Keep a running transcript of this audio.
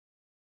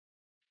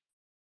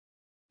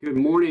Good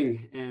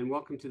morning and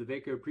welcome to the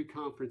VACo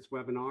pre-conference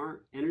webinar,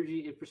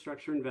 Energy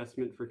Infrastructure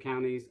Investment for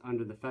Counties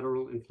under the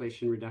Federal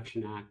Inflation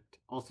Reduction Act,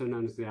 also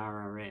known as the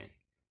IRA.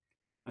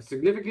 A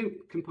significant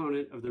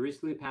component of the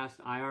recently passed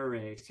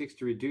IRA seeks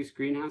to reduce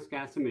greenhouse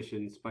gas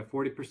emissions by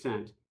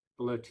 40%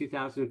 below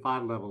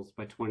 2005 levels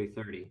by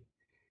 2030.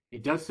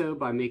 It does so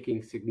by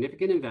making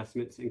significant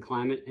investments in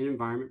climate and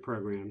environment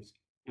programs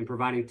and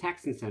providing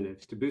tax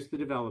incentives to boost the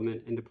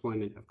development and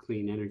deployment of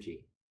clean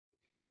energy.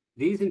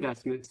 These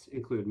investments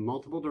include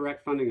multiple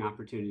direct funding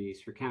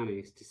opportunities for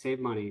counties to save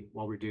money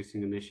while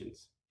reducing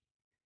emissions.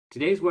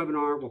 Today's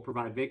webinar will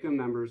provide VACo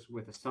members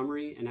with a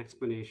summary and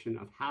explanation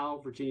of how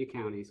Virginia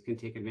counties can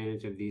take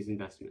advantage of these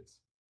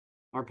investments.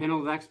 Our panel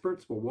of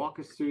experts will walk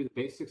us through the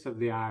basics of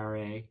the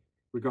IRA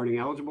regarding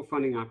eligible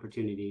funding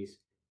opportunities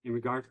in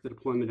regard to the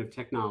deployment of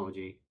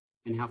technology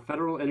and how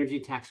federal energy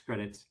tax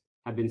credits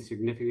have been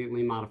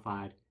significantly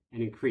modified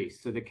and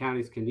increased so that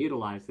counties can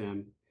utilize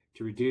them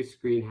to reduce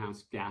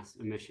greenhouse gas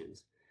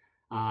emissions.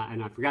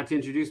 And I forgot to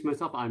introduce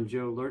myself. I'm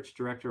Joe Lurch,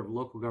 Director of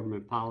Local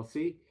Government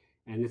Policy,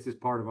 and this is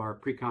part of our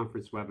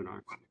pre-conference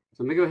webinar. So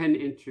I'm going to go ahead and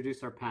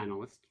introduce our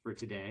panelists for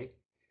today.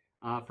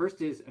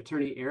 First is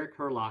Attorney Eric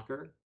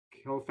Herlocker,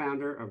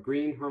 co-founder of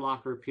Green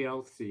Herlocker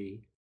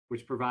PLC,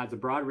 which provides a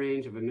broad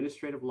range of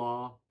administrative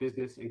law,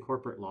 business and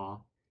corporate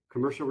law,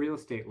 commercial real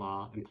estate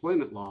law,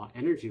 employment law,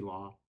 energy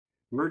law,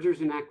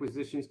 mergers and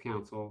acquisitions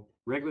counsel,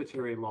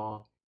 regulatory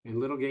law, and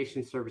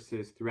litigation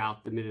services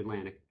throughout the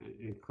Mid-Atlantic,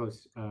 and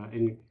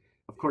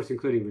of course,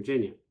 including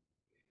Virginia.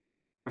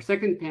 Our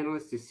second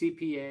panelist is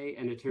CPA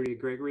and attorney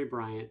Gregory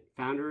Bryant,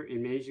 founder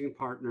and managing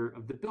partner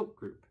of the Built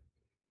Group,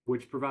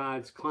 which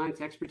provides clients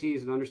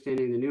expertise in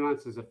understanding the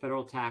nuances of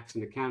federal tax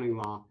and accounting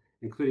law,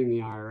 including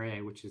the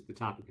IRA, which is the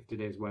topic of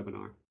today's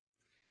webinar.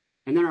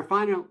 And then our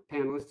final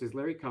panelist is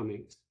Larry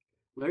Cummings.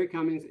 Larry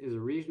Cummings is a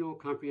regional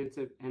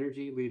comprehensive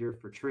energy leader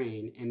for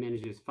Trane and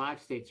manages 5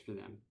 states for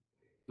them.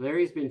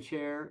 Larry has been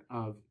chair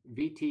of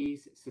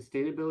VT's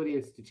Sustainability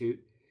Institute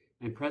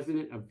and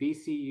president of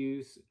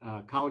VCU's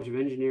College of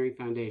Engineering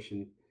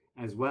Foundation,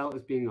 as well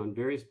as being on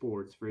various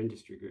boards for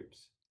industry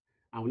groups.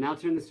 I will now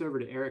turn this over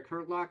to Eric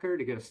Herlocker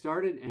to get us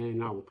started,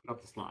 and I will put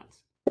up the slides.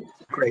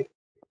 Great.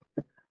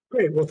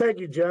 Well, thank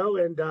you, Joe,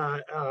 and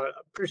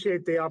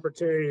appreciate the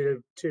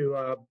opportunity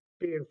to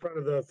be in front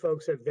of the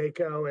folks at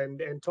VACo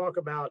and talk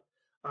about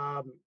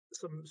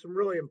some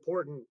really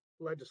important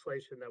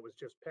legislation that was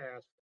just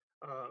passed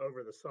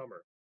over the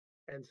summer.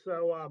 And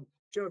so,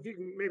 Joe, if you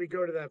can maybe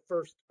go to that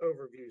first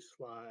overview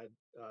slide,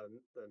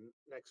 the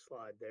next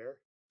slide there.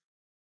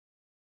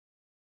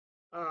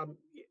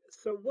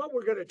 So what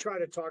we're going to try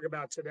to talk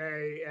about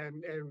today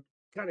and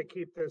kind of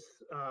keep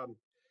this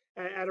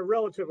at a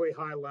relatively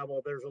high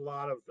level. There's a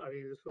lot of,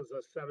 this was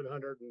a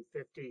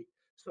 750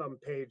 some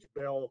page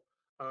bill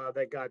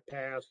that got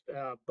passed,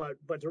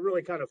 but to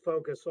really kind of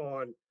focus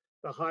on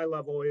the high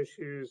level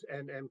issues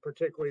and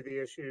particularly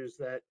the issues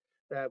that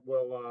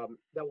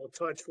will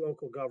touch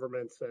local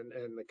governments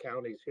and the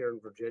counties here in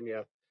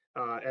Virginia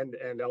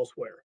and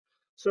elsewhere.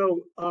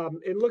 So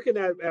in looking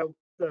at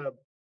the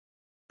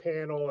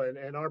panel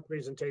and our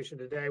presentation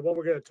today, what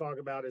we're going to talk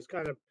about is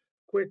kind of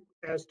quick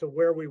as to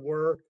where we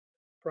were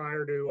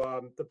prior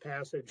to the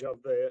passage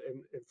of the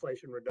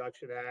Inflation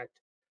Reduction Act,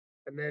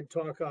 and then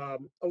talk a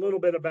little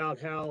bit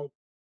about how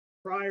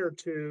prior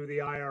to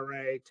the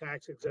IRA,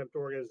 tax-exempt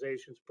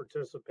organizations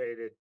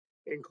participated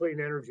in clean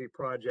energy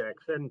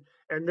projects, and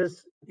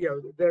this,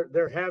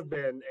 there have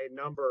been a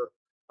number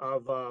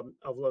of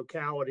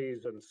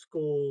localities and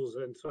schools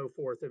and so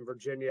forth in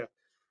Virginia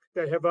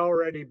that have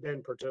already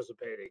been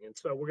participating, and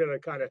so we're going to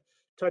kind of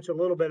touch a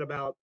little bit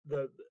about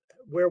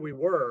where we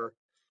were,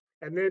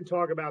 and then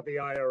talk about the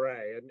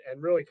IRA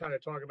and really kind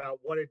of talk about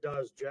what it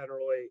does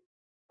generally,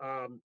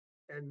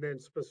 and then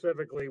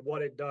specifically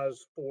what it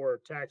does for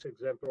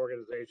tax-exempt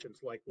organizations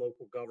like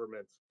local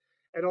governments,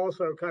 and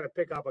also kind of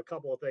pick up a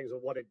couple of things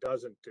of what it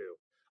doesn't do.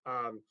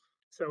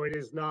 So it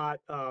is not,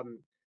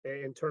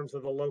 in terms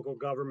of the local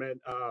government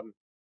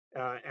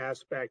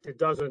aspect, it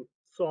doesn't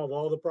solve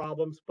all the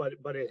problems,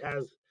 but it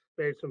has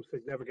made some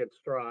significant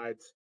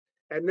strides.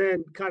 And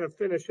then kind of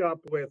finish up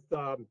with,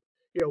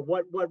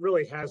 what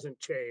really hasn't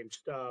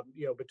changed,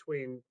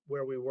 between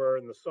where we were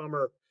in the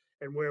summer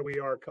and where we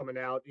are coming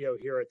out,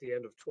 here at the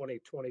end of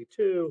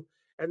 2022.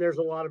 And there's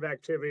a lot of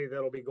activity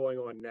that'll be going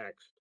on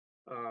next.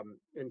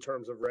 In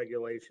terms of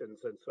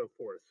regulations and so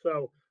forth.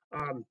 So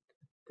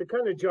to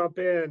kind of jump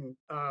in,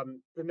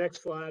 the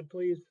next slide,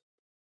 please.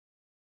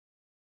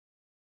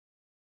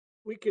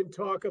 We can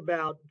talk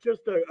about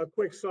just a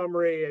quick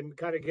summary and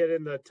kind of get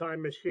in the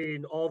time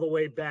machine all the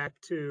way back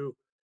to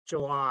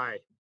July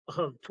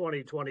of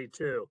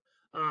 2022,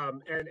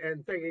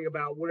 and thinking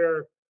about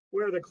where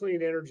the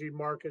clean energy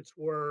markets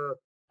were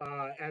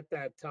at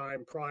that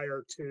time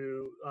prior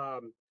to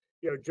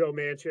Joe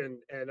Manchin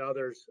and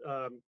others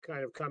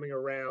kind of coming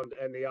around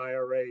and the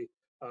IRA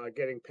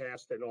getting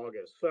passed in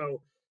August.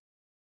 So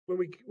when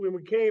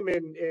we came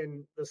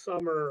in the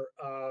summer,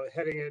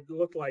 it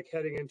looked like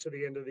heading into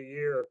the end of the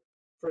year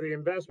for the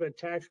investment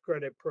tax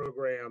credit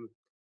program,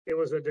 it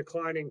was a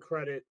declining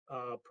credit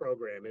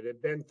program. It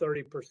had been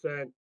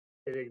 30%,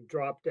 it had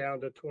dropped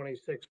down to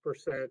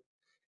 26%,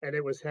 and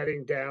it was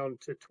heading down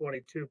to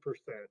 22%.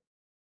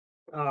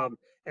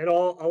 And a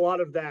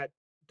lot of that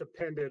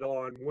depended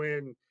on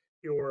when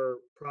your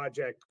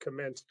project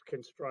commenced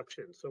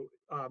construction. So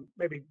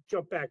maybe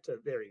jump back to,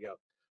 there you go,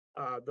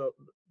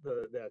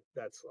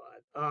 that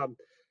slide.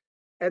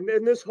 And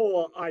then this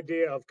whole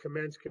idea of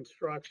commence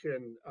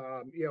construction,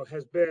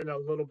 has been a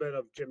little bit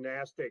of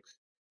gymnastics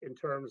in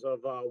terms of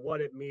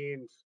what it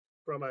means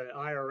from an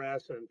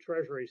IRS and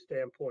Treasury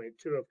standpoint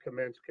to have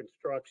commenced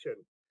construction.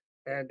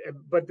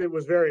 But it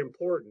was very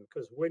important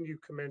because when you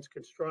commence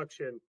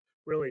construction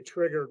really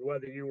triggered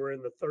whether you were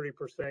in the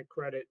 30%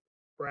 credit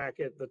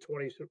bracket, the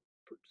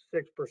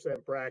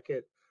 26%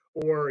 bracket,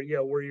 or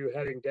were you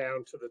heading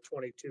down to the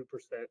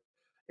 22%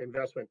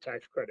 investment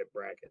tax credit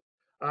bracket.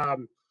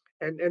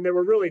 And there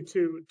were really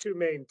two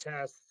main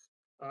tests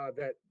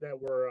that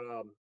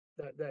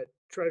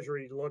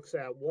Treasury looks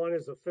at. One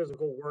is a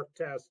physical work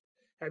test.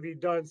 Have you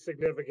done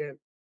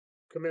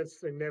commenced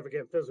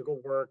significant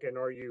physical work, and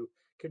are you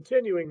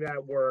continuing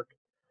that work,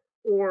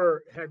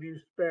 or have you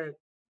spent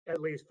at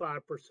least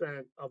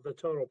 5% of the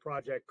total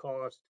project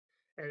cost,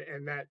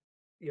 and that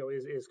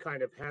is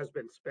kind of has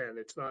been spent.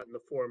 It's not in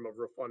the form of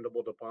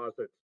refundable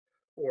deposits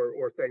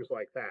or things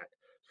like that.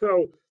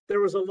 So there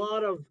were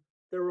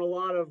a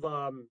lot of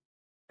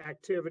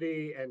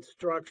activity and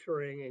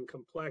structuring and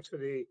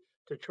complexity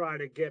to try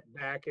to get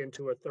back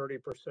into a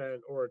 30%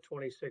 or a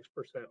 26%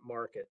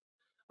 market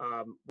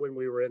when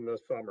we were in the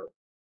summer.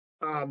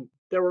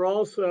 There were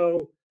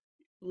also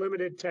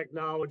limited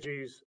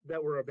technologies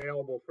that were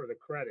available for the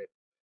credit.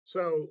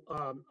 So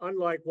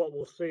unlike what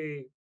we'll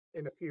see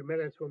in a few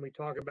minutes when we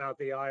talk about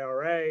the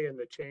IRA and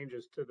the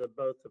changes to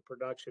both the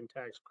production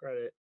tax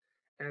credit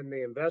and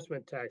the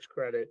investment tax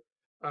credit,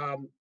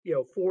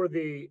 for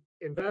the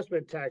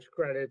investment tax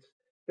credits,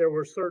 there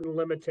were certain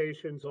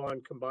limitations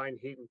on combined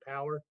heat and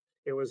power.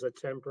 It was a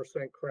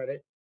 10%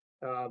 credit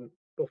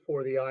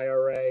before the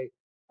IRA.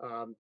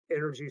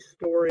 Energy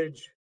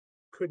storage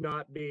could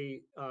not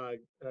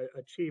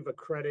achieve a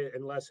credit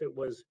unless it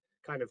was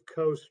kind of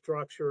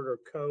co-structured or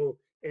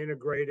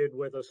co-integrated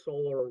with a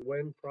solar or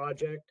wind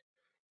project,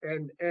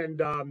 and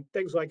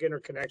things like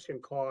interconnection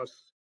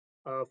costs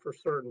for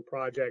certain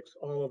projects.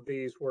 All of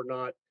these were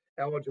not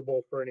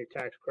eligible for any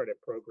tax credit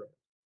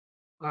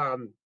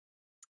program.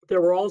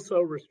 There were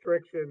also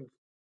restrictions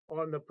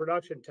on the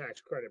production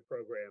tax credit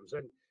programs,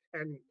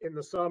 and in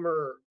the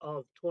summer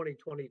of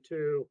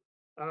 2022,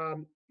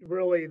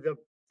 really the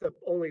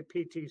only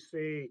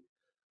PTC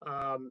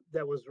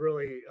that was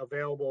really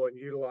available and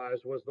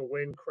utilized was the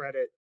wind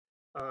credit.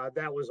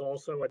 That was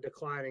also a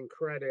declining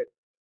credit.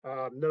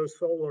 No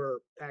solar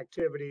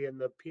activity in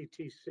the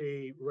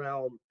PTC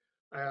realm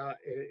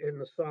in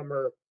the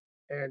summer,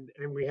 and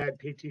we had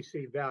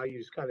PTC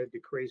values kind of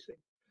decreasing.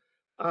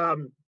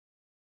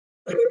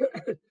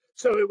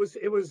 So it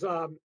was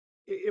a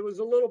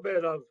little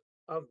bit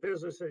of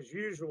business as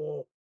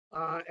usual,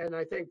 and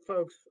I think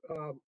folks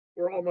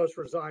were almost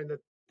resigned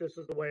that this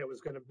is the way it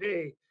was going to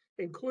be,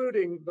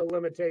 including the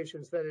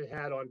limitations that it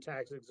had on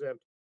tax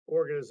exempt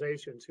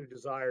organizations who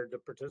desired to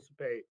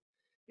participate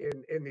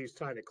in these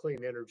kind of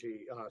clean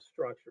energy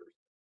structures.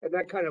 And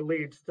that kind of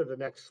leads to the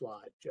next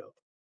slide, Joe.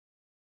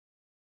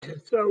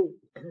 So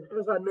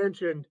as I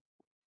mentioned,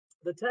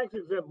 the tax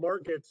exempt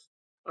markets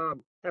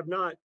have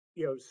not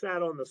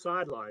sat on the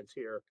sidelines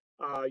here.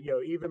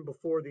 Even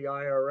before the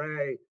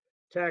IRA,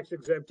 tax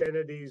exempt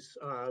entities,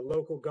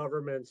 local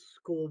governments,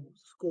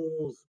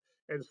 schools,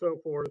 and so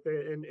forth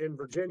in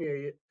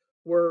Virginia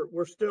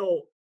were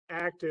still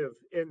active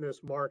in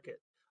this market,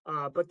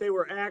 but they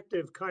were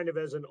active kind of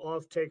as an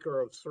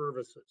off-taker of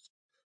services.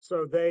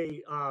 So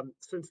they,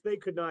 since they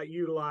could not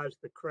utilize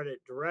the credit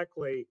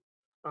directly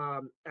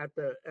at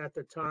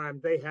the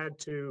time, they had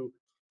to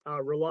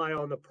rely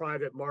on the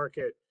private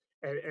market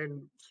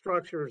and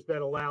structures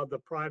that allowed the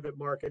private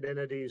market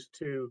entities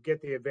to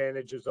get the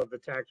advantages of the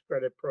tax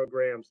credit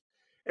programs.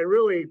 And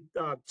really,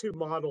 two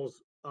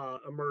models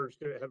have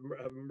emerged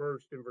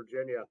in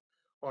Virginia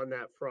on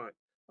that front.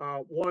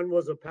 One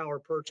was a power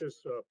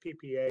purchase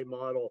PPA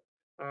model.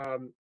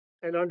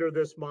 And under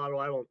this model,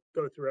 I won't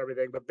go through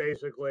everything, but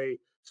basically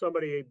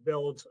somebody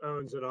builds,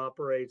 owns, and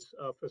operates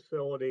a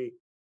facility,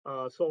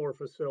 solar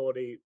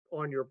facility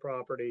on your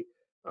property,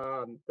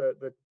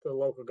 the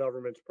local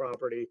government's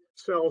property,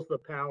 sells the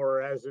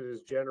power as it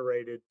is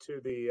generated to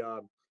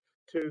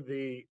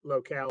the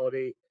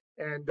locality.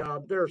 And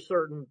there are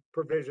certain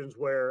provisions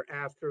where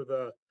after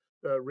the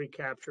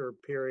recapture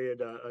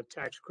period, a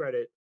tax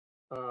credit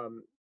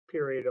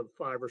period of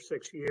 5 or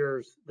 6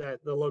 years,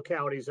 that the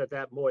localities at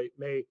that point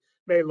may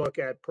look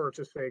at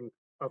purchasing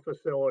a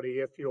facility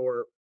if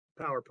your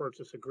power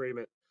purchase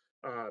agreement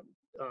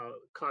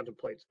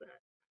contemplates that.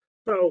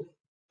 So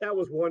that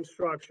was one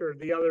structure.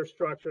 The other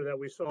structure that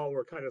we saw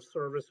were kind of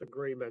service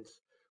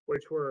agreements,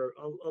 which were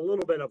a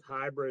little bit of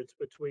hybrids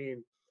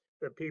between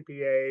the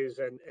PPAs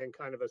and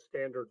kind of a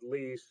standard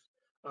lease,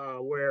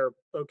 where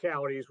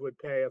localities would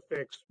pay a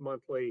fixed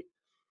monthly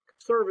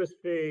service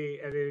fee,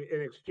 and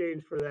in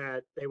exchange for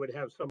that, they would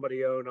have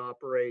somebody own,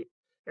 operate,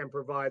 and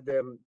provide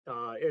them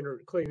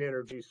clean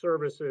energy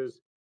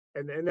services,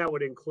 and that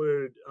would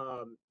include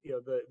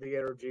the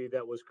energy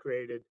that was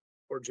created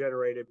or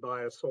generated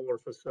by a solar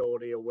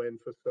facility, a wind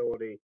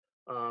facility,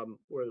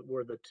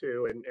 were the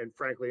two, and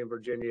frankly in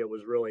Virginia it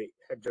was really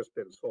had just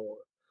been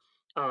solar.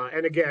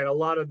 And again, a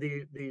lot of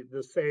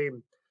the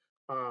same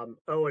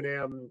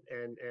O&M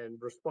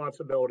and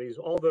responsibilities,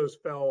 all those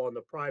fell on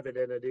the private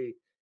entity,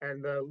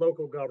 and the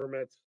local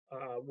governments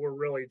were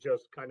really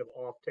just kind of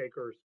off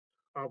takers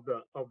of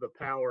the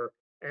power.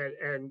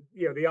 And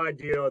the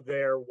idea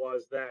there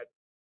was that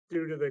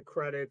due to the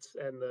credits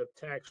and the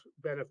tax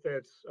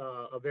benefits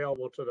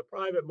available to the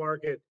private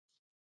market,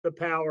 the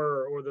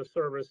power or the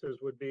services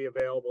would be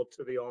available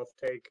to the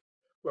offtake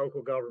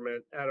local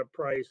government at a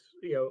price,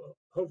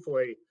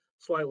 hopefully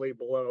slightly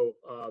below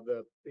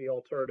the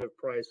alternative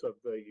price of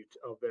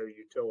their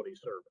utility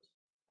service.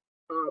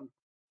 Um,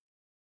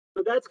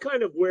 so that's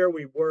kind of where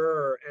we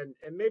were,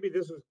 and maybe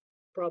this is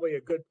probably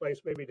a good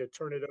place maybe to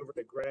turn it over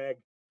to Greg,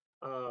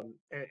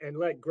 and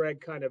let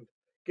Greg kind of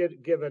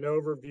give an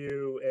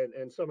overview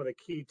and some of the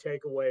key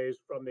takeaways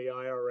from the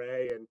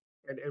IRA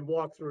and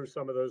walk through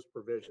some of those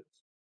provisions.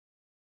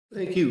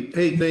 Thank you.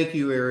 Hey, thank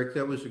you, Eric.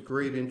 That was a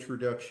great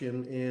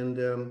introduction,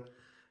 and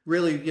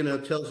really,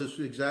 tells us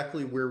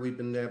exactly where we've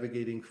been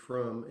navigating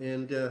from.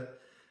 And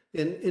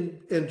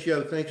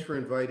Joe, thanks for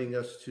inviting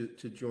us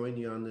to join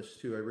you on this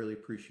too. I really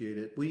appreciate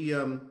it.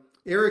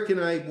 Eric and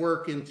I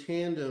work in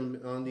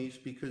tandem on these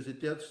because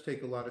it does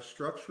take a lot of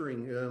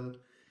structuring,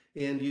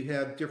 and you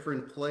have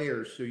different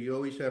players, so you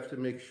always have to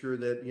make sure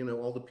that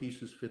all the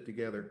pieces fit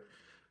together.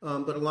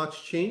 But a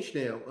lot's changed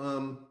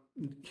now.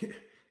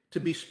 To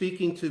be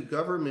speaking to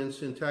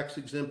governments and tax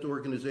exempt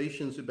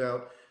organizations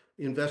about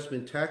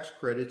investment tax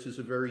credits is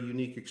a very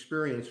unique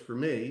experience for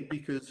me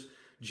because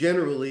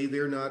generally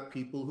they're not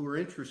people who are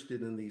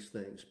interested in these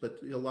things, but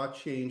a lot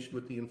changed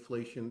with the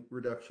Inflation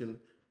Reduction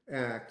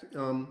Act.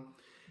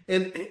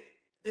 And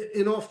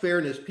in all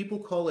fairness, people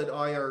call it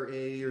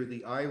IRA or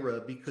the IRA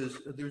because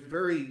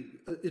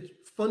it's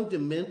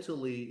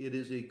fundamentally, it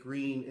is a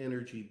green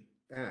energy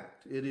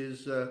act. It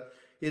is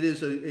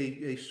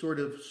a sort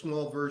of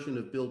small version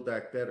of Build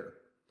Back Better.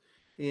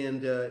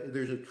 And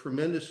there's a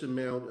tremendous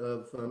amount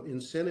of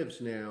incentives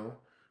now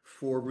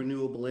for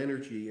renewable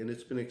energy, and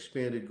it's been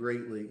expanded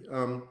greatly.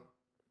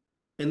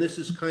 And this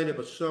is kind of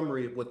a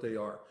summary of what they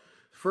are.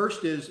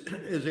 First is,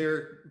 as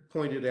Eric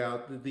pointed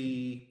out,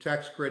 the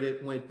tax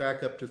credit went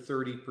back up to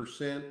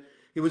 30%.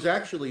 It was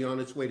actually on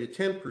its way to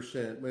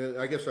 10%.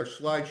 I guess our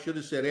slide should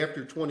have said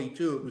after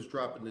 22 it was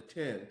dropping to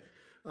 10.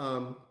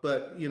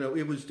 But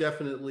it was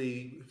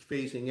definitely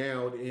phasing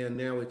out, and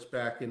now it's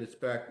back, and it's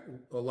back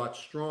a lot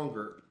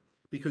stronger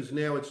because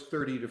now it's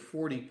 30 to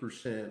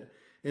 40%.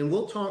 And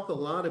we'll talk a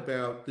lot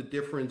about the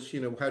difference,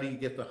 how do you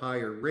get the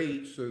higher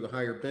rates or the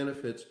higher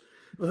benefits?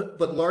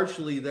 But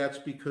largely that's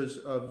because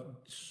of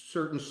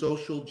certain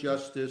social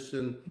justice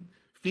and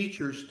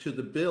features to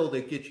the bill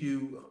that get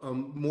you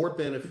more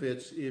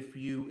benefits if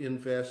you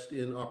invest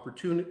in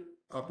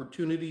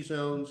opportunity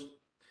zones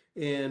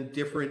and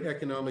different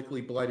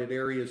economically blighted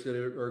areas that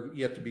are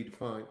yet to be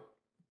defined.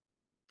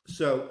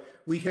 So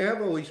we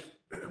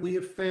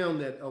have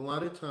found that a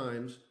lot of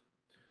times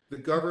the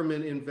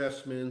government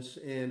investments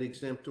and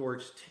exempt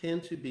orgs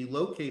tend to be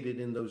located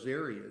in those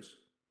areas.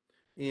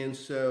 And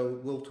so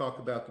we'll talk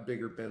about the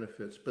bigger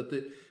benefits, but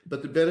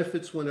the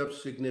benefits went up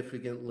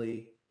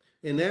significantly.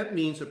 And that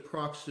means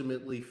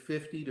approximately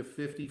 50 to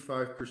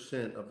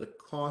 55% of the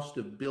cost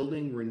of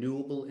building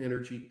renewable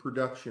energy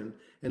production,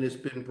 and it's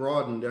been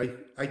broadened.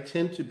 I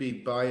tend to be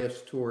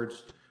biased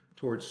towards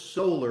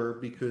solar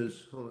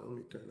because, hold on, let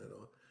me turn that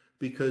on,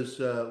 because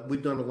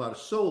we've done a lot of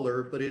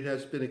solar, but it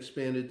has been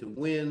expanded to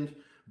wind,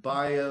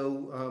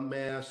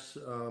 biomass,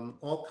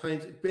 all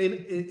kinds, and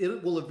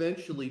it will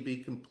eventually be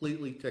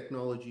completely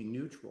technology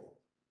neutral.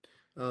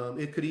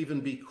 It could even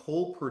be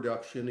coal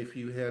production if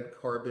you had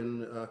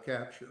carbon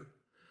capture.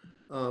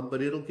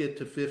 But it'll get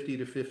to 50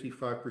 to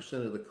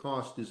 55% of the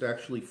cost is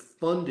actually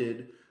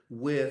funded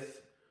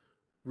with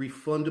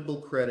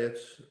refundable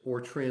credits or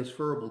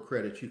transferable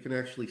credits. You can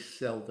actually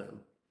sell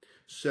them.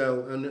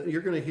 So, and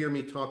you're going to hear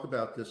me talk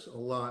about this a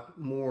lot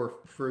more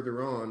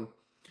further on.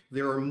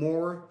 There are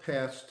more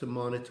paths to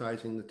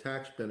monetizing the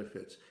tax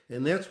benefits.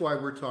 And that's why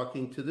we're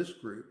talking to this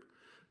group,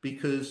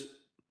 because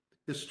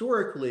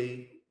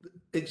historically,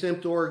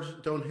 exempt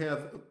orgs don't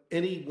have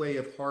any way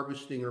of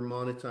harvesting or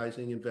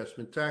monetizing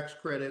investment tax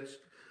credits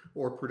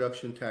or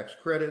production tax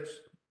credits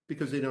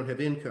because they don't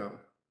have income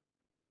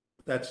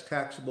that's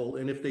taxable.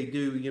 And if they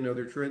do,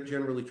 they're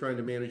generally trying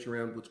to manage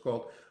around what's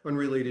called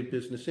unrelated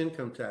business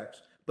income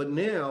tax. But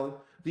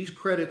now these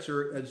credits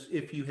are as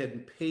if you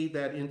had paid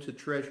that into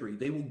Treasury.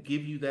 They will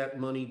give you that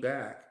money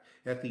back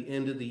at the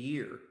end of the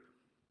year.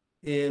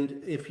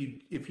 And if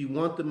you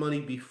want the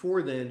money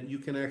before then, you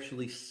can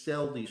actually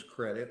sell these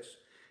credits.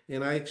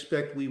 And I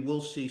expect we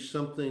will see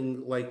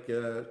something like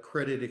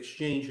credit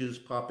exchanges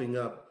popping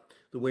up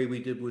the way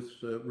we did with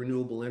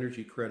renewable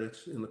energy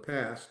credits in the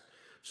past.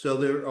 So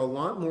there are a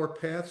lot more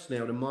paths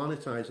now to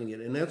monetizing it.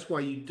 And that's why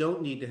you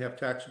don't need to have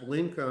taxable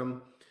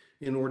income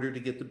in order to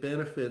get the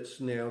benefits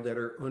now that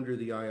are under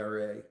the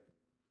IRA.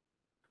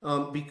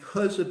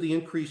 Because of the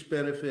increased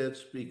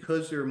benefits,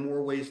 because there are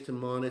more ways to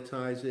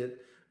monetize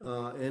it,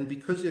 and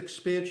because of the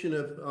expansion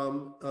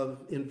of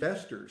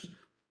investors.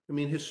 I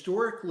mean,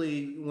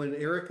 historically, when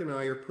Eric and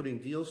I are putting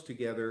deals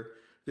together,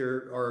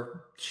 there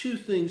are two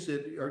things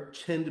that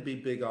tend to be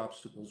big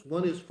obstacles.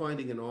 One is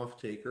finding an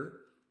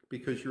off-taker,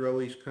 because you're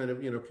always kind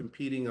of,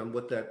 competing on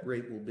what that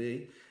rate will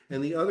be.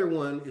 And the other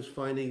one is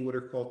finding what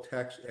are called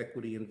tax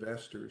equity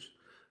investors.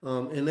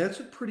 And that's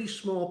a pretty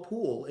small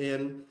pool.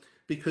 And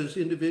because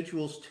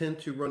individuals tend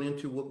to run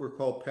into what were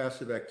called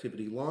passive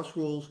activity loss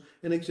rules,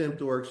 and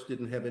exempt orgs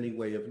didn't have any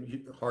way of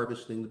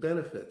harvesting the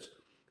benefits.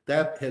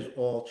 That has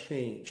all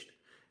changed.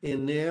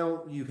 And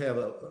now you have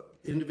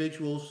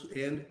individuals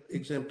and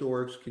exempt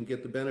orgs can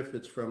get the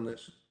benefits from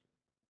this.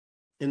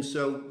 And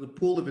so the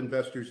pool of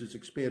investors has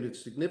expanded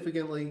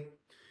significantly.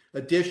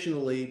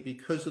 Additionally,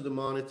 because of the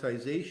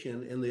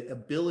monetization and the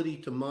ability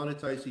to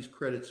monetize these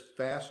credits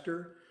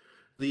faster,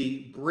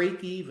 the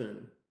break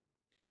even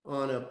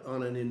on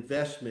an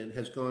investment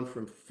has gone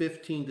from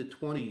 15 to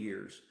 20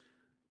 years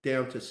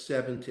down to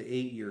 7 to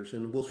 8 years.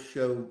 And we'll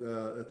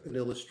show an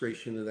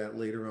illustration of that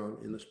later on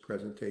in this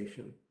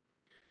presentation.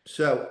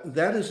 So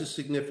that is a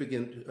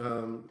significant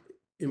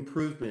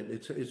improvement.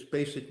 It's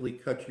basically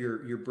cut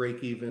your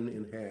break even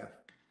in half.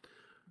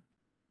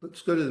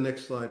 Let's go to the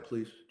next slide,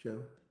 please,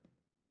 Joe.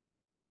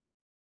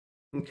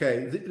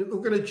 Okay,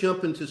 we're going to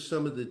jump into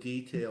some of the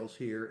details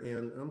here,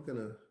 and I'm going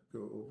to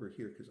go over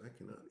here because I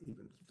cannot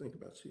even think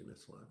about seeing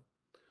this slide.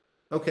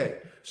 Okay,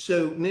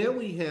 so now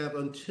we have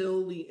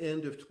until the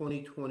end of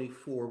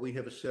 2024, we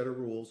have a set of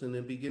rules, and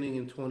then beginning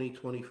in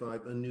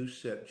 2025, a new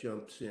set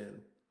jumps in.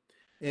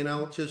 And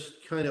I'll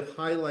just kind of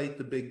highlight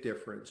the big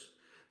difference.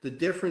 The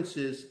difference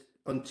is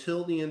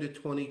until the end of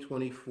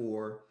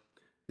 2024,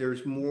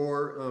 there's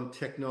more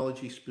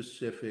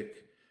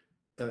technology-specific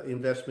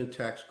investment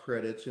tax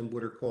credits and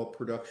what are called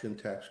production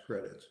tax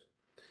credits.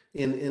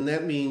 And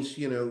that means,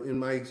 in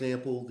my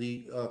example,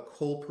 the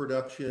coal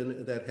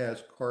production that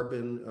has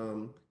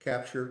carbon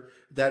capture,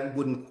 that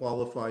wouldn't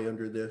qualify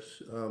under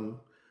this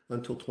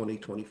until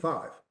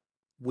 2025,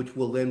 which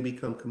will then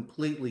become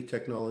completely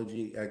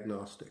technology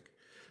agnostic.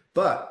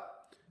 But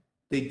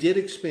they did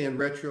expand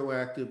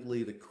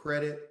retroactively the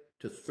credit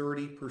to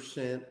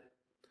 30%.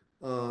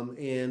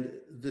 And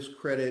this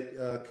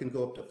credit can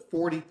go up to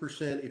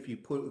 40% if you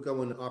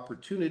go in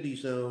opportunity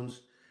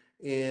zones,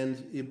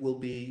 and it will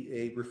be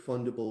a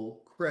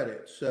refundable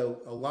credit.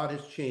 So a lot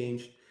has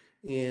changed,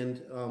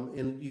 and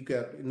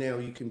now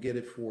you can get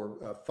it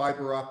for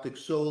fiber optic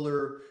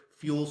solar,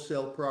 fuel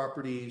cell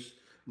properties,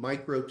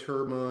 micro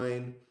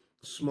turbine,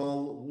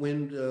 small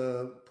wind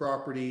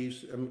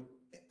properties,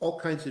 all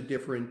kinds of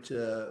different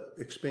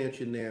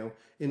expansion now.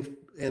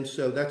 And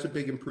so that's a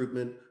big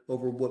improvement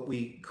over what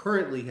we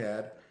currently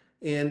had,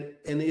 and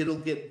it'll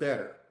get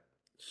better.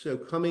 So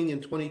coming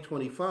in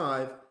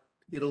 2025,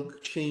 it'll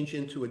change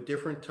into a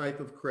different type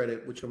of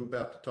credit, which I'm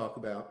about to talk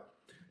about.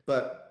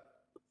 But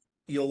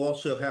you'll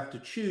also have to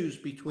choose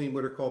between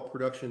what are called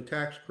production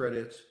tax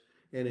credits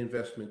and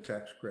investment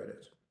tax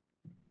credits.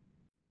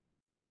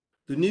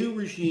 The new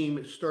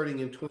regime starting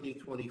in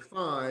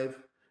 2025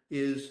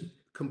 is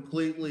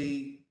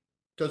completely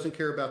doesn't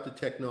care about the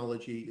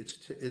technology.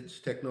 It's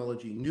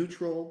technology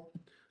neutral.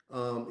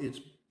 It's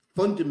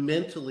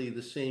fundamentally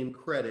the same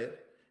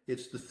credit.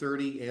 It's the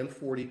 30 and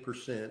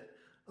 40%.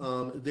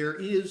 There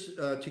is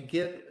to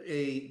get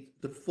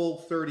the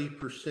full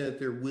 30%,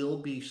 there will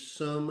be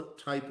some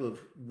type of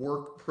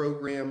work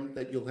program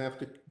that you'll have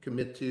to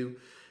commit to.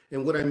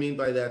 And what I mean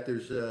by that,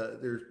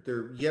 there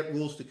are yet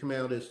rules to come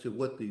out as to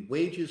what the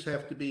wages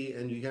have to be,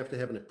 and you have to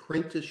have an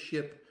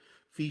apprenticeship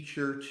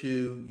feature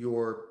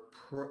to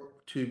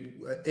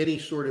any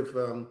sort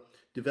of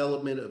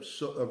development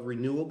of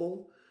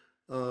renewable.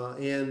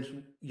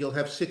 And you'll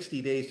have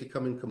 60 days to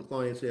come in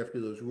compliance after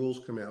those rules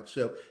come out.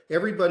 So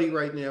everybody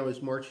right now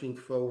is marching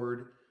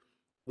forward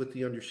with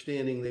the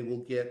understanding they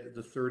will get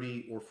the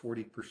 30 or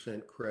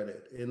 40%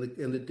 credit.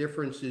 And the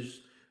difference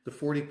is the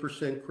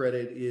 40%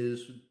 credit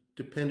is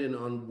dependent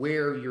on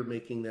where you're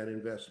making that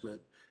investment,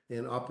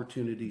 and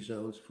opportunity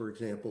zones, for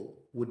example,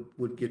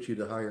 would get you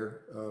the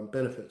higher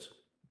benefits.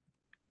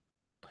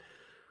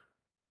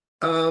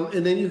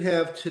 And then you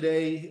have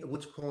today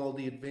what's called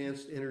the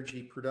Advanced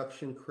Energy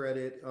Production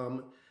Credit.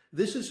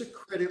 This is a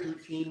credit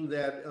regime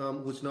that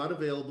was not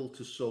available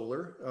to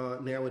solar.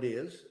 Now it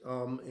is,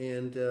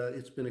 and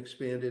it's been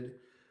expanded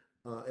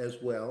as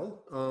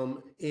well.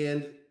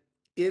 And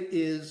it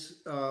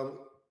is a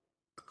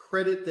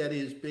credit that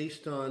is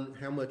based on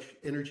how much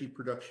energy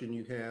production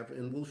you have.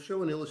 And we'll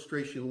show an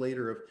illustration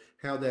later of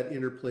how that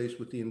interplays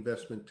with the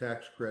investment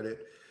tax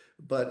credit.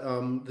 But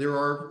there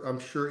are, I'm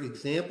sure,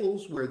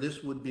 examples where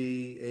this would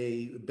be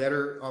a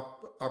better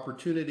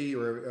opportunity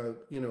or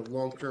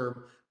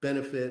long-term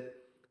benefit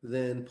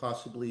than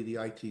possibly the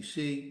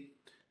ITC,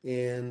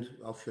 and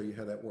I'll show you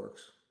how that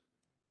works.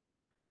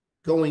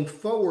 Going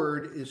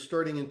forward is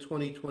starting in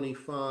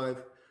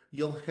 2025,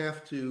 you'll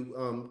have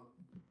to,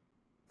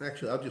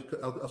 actually,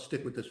 I'll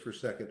stick with this for a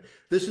second.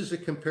 This is a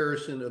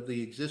comparison of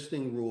the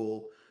existing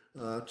rule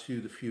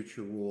to the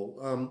future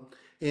rule.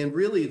 And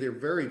really, they're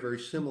very, very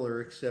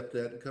similar, except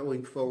that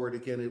going forward,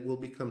 again, it will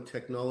become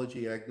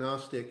technology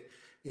agnostic,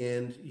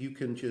 and you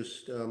can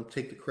just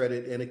take the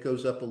credit, and it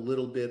goes up a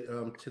little bit.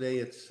 Today,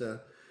 it's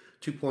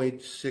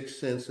 2.6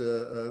 cents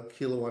a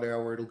kilowatt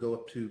hour. It'll go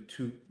up to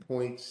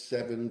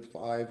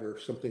 2.75 or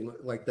something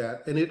like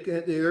that. And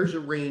there's a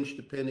range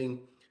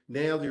depending.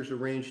 Now there's a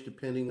range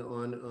depending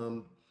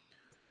on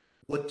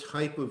what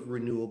type of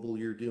renewable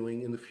you're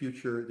doing. In the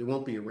future, there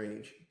won't be a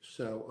range.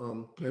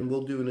 So, and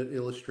we'll do an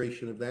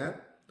illustration of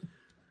that.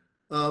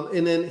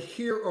 And then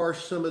here are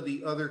some of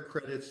the other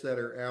credits that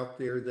are out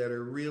there that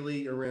are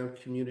really around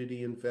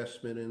community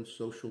investment and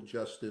social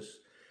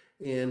justice.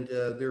 And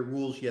there are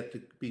rules yet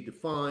to be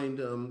defined.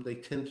 They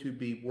tend to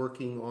be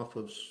working off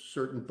of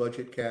certain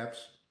budget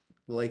caps,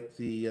 like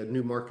the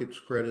new markets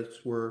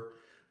credits were.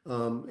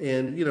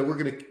 And, you know, we're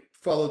going to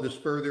follow this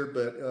further,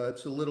 but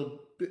it's a little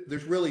bit,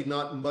 there's really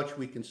not much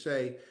we can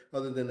say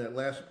other than that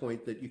last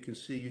point that you can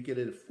see you get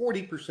a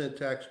 40%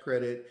 tax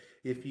credit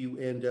if you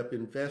end up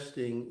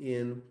investing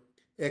in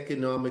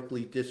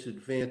economically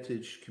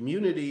disadvantaged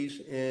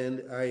communities,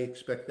 and I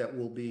expect that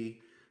will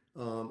be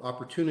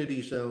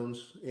opportunity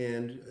zones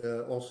and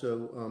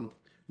also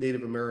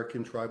Native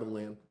American tribal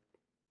land.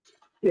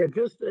 Yeah,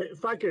 just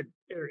if I could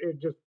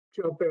just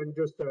jump in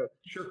just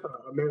Sure.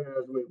 a minute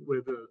as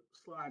with the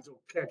slides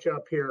will catch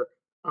up here.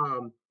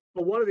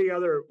 But one of the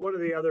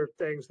other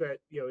things that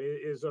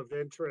is of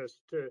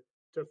interest to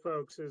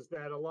folks is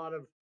that a lot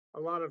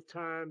of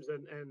times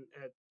and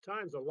at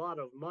times a lot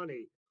of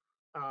money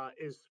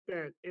is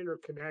spent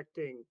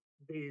interconnecting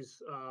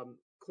these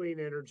clean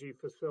energy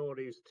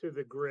facilities to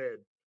the grid,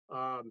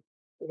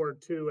 or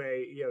to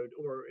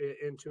or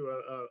into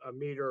a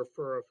meter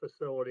for a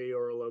facility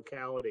or a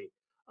locality.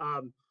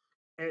 And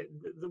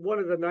one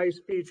of the nice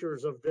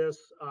features of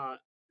this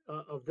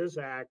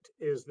act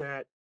is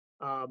that,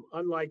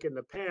 unlike in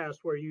the past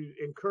where you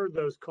incurred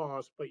those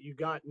costs but you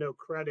got no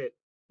credit,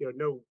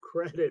 no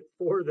credit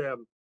for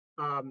them.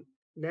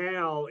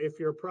 Now, if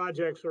your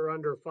projects are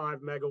under 5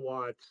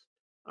 megawatts,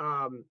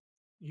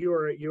 you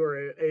are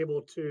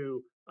able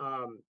to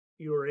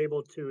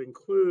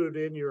include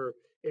in your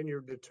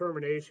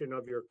determination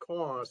of your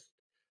cost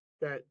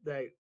that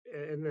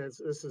and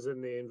this is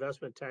in the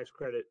investment tax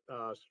credit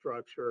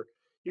structure.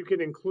 You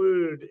can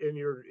include in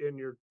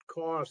your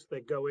costs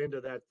that go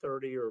into that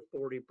 30 or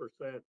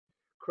 40%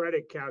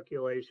 credit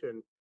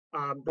calculation,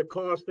 the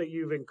cost that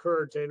you've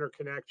incurred to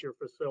interconnect your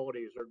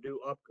facilities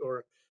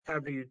or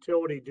have the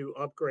utility do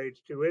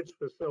upgrades to its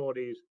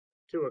facilities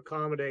to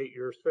accommodate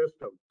your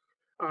system.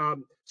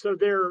 So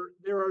there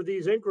are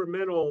these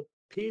incremental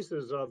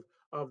pieces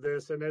of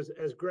this, and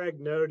as Greg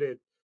noted,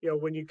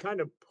 when you kind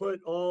of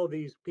put all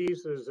these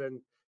pieces and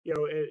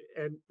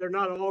they're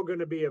not all going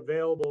to be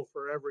available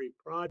for every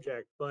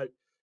project, but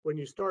when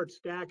you start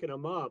stacking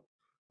them up,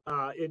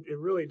 it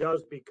really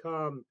does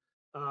become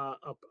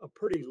a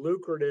pretty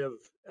lucrative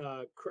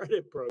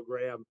credit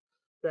program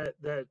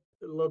that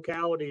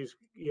localities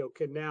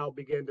can now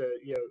begin to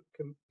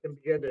can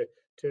begin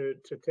to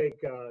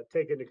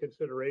take into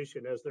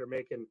consideration as they're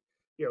making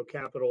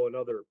capital and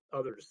other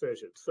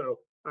decisions. So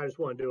I just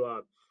wanted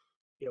to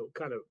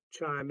kind of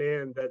chime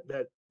in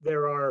that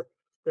there are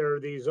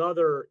these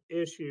other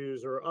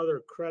issues or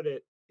other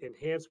credit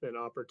enhancement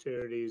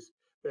opportunities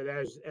that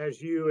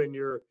as you and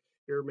your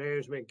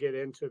management get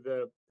into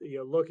the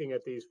looking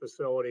at these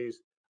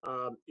facilities,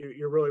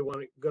 you're really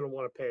going to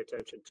want to pay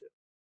attention to.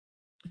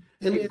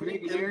 And, Hey, and,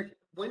 Greg and and Eric,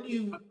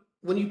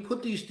 when you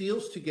put these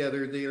deals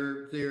together,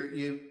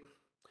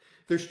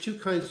 there's two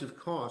kinds of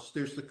costs.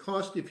 There's the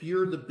cost if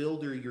you're the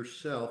builder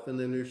yourself, and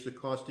then there's the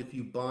cost if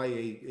you buy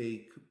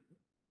a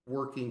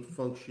working,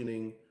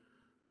 functioning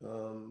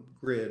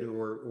grid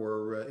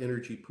or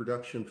energy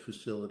production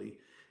facility.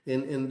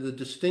 And the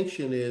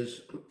distinction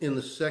is in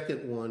the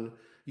second one,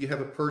 you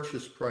have a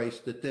purchase price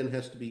that then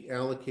has to be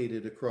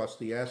allocated across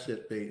the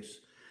asset base.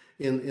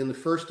 In the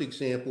first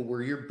example,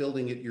 where you're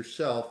building it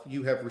yourself,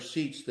 you have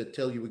receipts that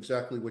tell you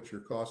exactly what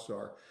your costs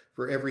are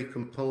for every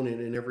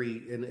component and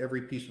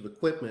every piece of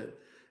equipment.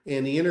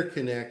 And the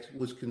interconnect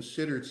was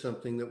considered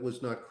something that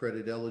was not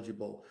credit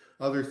eligible.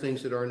 Other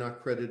things that are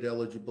not credit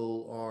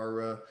eligible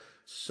are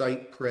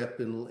site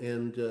prep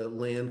and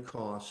land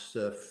costs,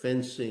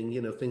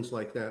 fencing, things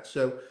like that.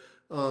 So,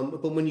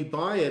 but when you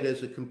buy it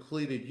as a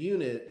completed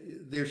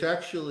unit, there's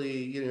actually,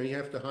 you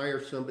have to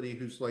hire somebody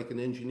who's like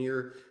an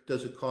engineer,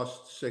 does a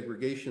cost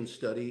segregation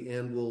study,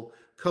 and will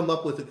come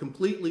up with a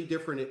completely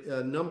different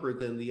number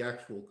than the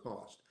actual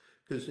cost.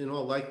 Because in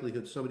all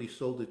likelihood, somebody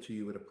sold it to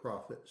you at a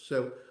profit.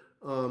 So,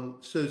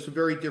 so it's a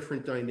very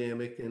different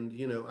dynamic, and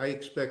I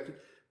expect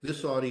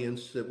this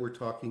audience that we're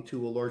talking to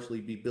will largely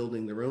be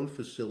building their own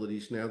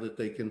facilities now that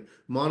they can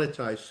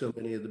monetize so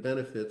many of the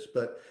benefits.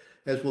 But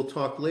as we'll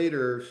talk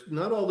later,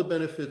 not all the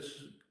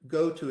benefits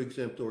go to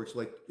exemptors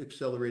like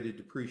accelerated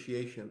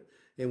depreciation.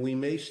 And we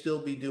may still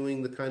be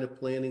doing the kind of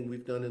planning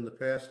we've done in the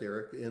past,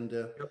 Eric, and,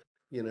 Yep.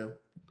 you know,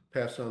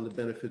 pass on the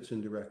benefits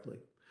indirectly.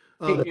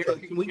 Hey, So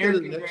Eric, can we go Eric to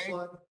the and next Greg.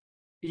 slide?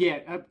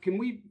 Yeah, can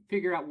we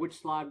figure out which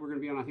slide we're going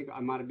to be on? I think I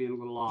might have been a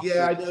little off.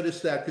 Yeah, I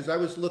noticed that because I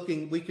was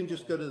looking. We can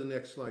just go to the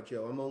next slide,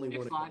 Joe. I'm only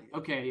one Next ahead slide.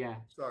 of you. Okay, yeah.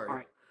 Sorry. All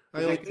right. I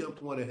Is only that good?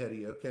 jumped one ahead of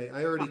you. Okay.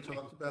 I already Okay.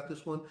 talked about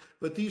this one,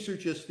 but these are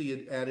just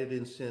the added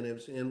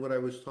incentives. And what I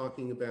was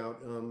talking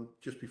about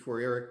just before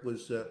Eric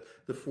was the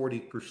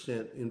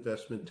 40%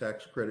 investment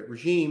tax credit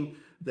regime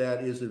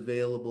that is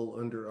available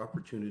under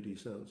opportunity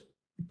zones.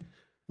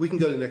 We can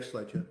go to the next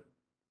slide, Joe.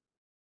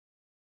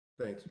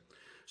 Thanks.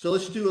 So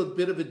let's do a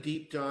bit of a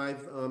deep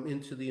dive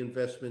into the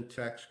investment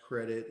tax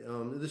credit.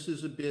 This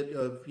is a bit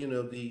of,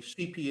 the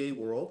CPA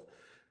world,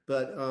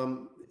 but,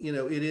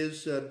 it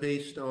is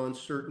based on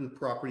certain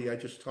property. I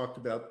just talked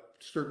about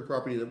certain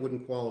property that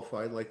wouldn't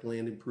qualify, like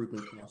land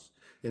improvement costs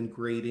and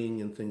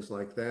grading and things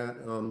like that.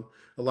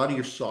 A lot of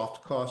your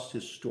soft costs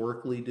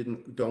historically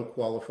don't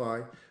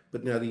qualify,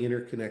 but now the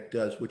interconnect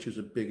does, which is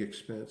a big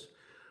expense.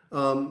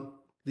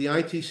 The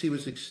ITC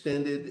was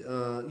extended,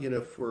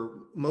 for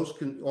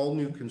all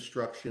new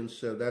construction.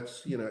 So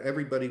that's,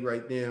 everybody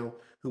right now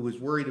who was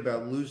worried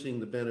about losing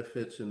the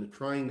benefits and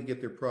trying to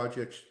get their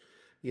projects,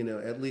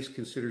 at least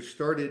considered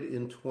started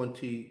in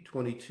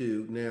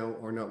 2022 now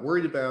are not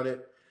worried about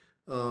it.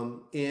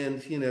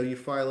 And, you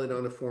file it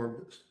on a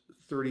form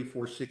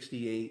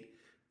 3468.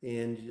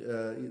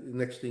 And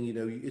next thing you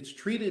know, it's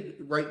treated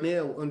right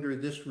now under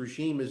this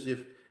regime as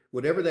if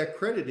whatever that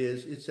credit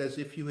is, it's as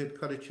if you had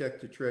cut a check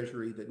to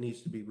Treasury that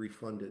needs to be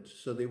refunded.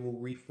 So they will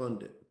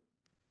refund it.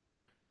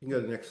 You can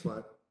go to the next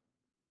slide.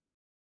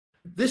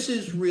 This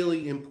is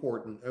really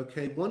important,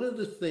 okay? One of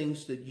the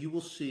things that you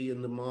will see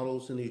in the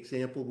models and the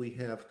example we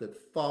have that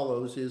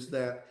follows is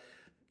that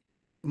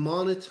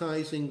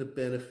monetizing the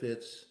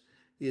benefits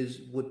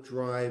is what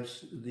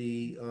drives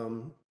the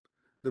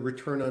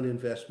return on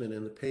investment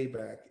and the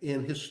payback.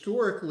 And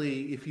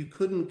historically, if you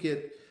couldn't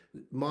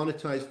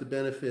monetize the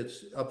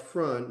benefits up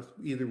front,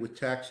 either with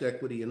tax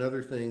equity and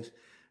other things,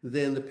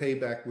 then the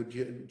payback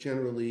would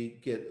generally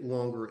get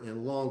longer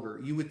and longer.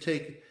 You would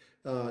take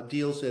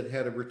deals that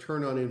had a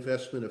return on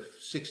investment of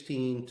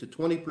 16 to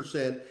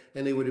 20%,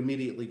 and they would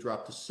immediately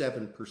drop to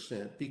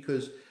 7%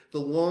 because the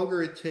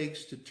longer it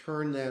takes to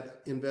turn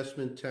that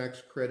investment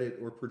tax credit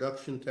or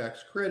production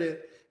tax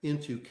credit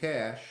into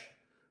cash,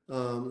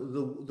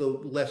 the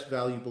less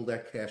valuable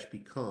that cash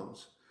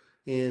becomes.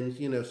 And,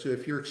 so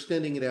if you're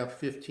extending it out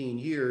 15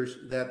 years,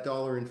 that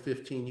dollar in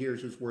 15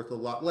 years is worth a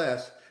lot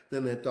less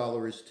than that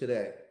dollar is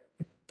today.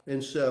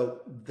 And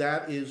so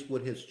that is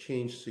what has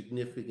changed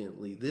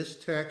significantly. This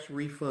tax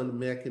refund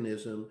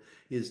mechanism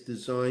is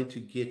designed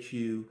to get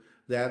you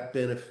that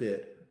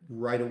benefit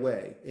right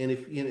away.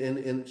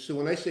 And so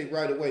when I say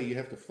right away, you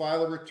have to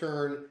file a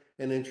return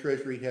and then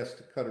Treasury has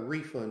to cut a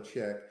refund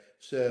check.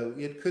 So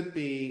it could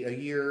be a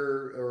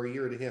year or a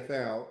year and a half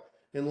out,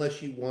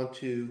 unless you want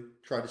to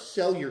try to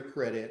sell your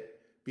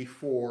credit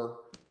before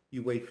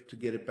you wait to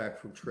get it back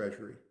from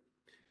Treasury.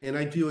 And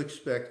I do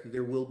expect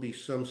there will be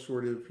some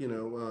sort of,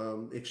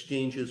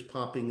 exchanges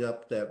popping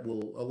up that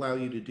will allow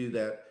you to do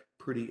that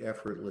pretty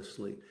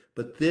effortlessly.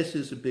 But this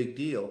is a big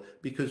deal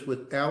because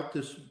without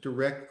this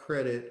direct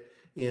credit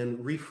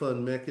and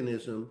refund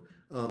mechanism,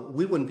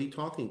 we wouldn't be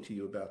talking to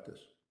you about this.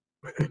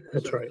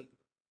 That's So, right.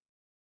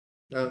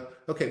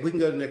 okay, we can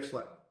go to the next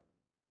slide.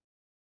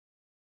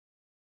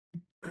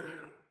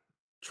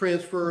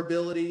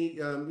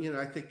 Transferability,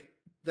 I think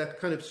that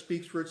kind of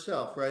speaks for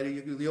itself, right?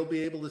 You'll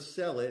be able to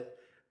sell it,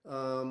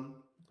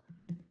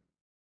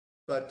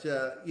 but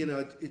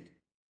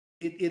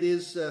it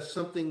is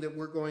something that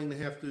we're going to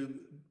have to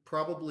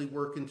probably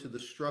work into the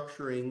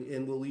structuring,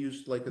 and we'll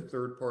use like a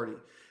third party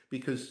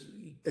because,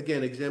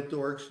 again,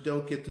 exemptors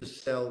don't get to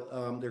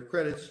sell their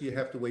credits. You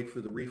have to wait for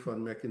the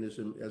refund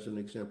mechanism as an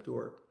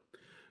exemptor.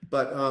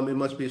 But it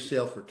must be a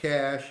sale for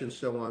cash and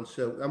so on.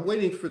 So I'm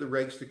waiting for the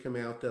regs to come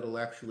out that'll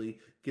actually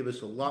give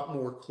us a lot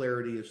more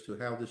clarity as to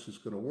how this is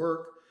going to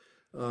work.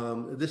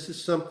 This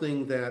is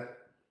something that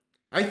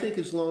I think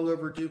is long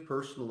overdue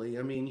personally.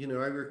 I mean,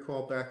 I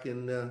recall back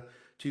in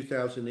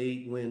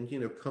 2008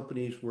 when,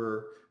 companies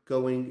were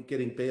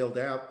getting bailed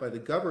out by the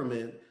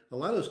government. A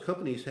lot of those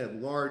companies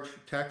had large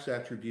tax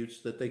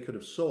attributes that they could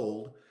have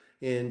sold.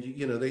 And,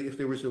 if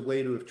there was a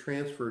way to have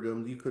transferred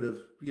them, you could have,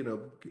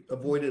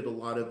 avoided a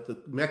lot of the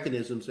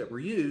mechanisms that were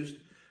used.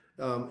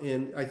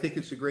 And I think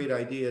it's a great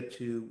idea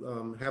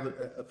to have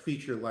a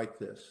feature like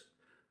this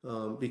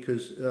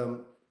because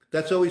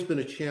that's always been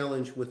a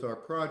challenge with our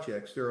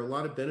projects. There are a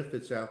lot of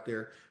benefits out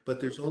there,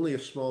 but there's only a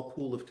small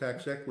pool of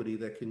tax equity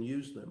that can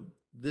use them.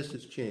 This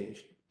has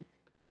changed.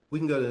 We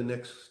can go to the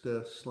next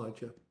slide,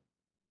 Jeff.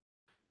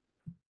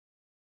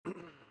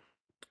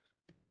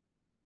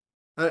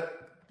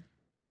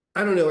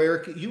 I don't know,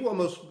 Eric, you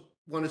almost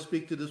want to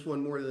speak to this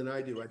one more than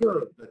I do, I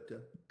Sure. think,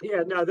 but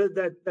Yeah, no,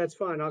 that's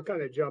fine. I'll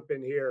kind of jump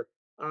in here.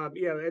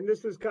 And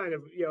this is kind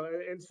of,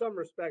 in some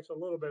respects, a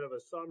little bit of a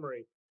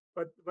summary,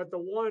 but the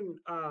one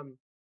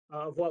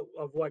of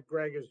what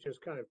Greg has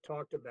just kind of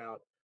talked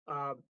about.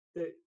 Uh,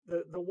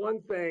 the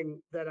one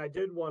thing that I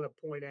did want to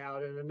point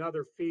out, and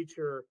another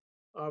feature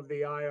of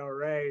the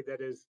IRA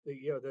that is,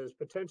 that is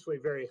potentially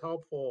very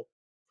helpful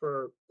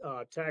for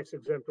tax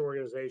exempt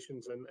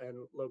organizations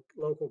and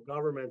local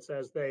governments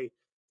as they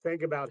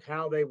think about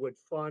how they would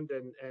fund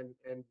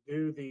and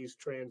do these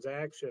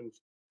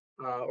transactions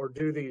or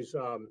do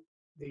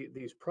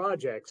these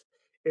projects,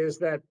 is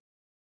that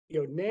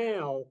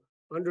now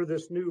under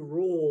this new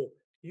rule,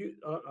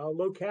 a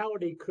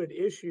locality could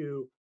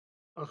issue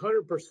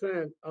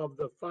 100% of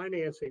the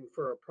financing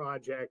for a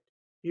project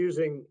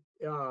using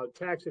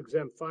tax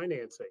exempt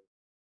financing.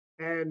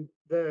 And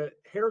the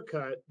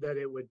haircut that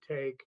it would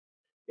take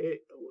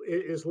it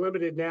is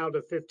limited now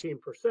to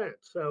 15%.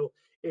 So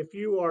if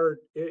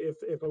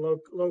a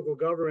local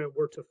government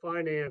were to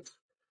finance,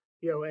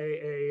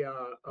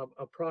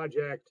 a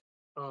project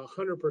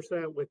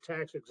 100% with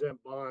tax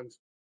exempt bonds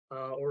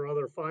or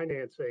other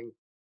financing,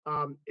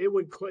 it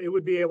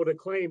would be able to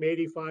claim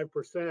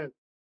 85%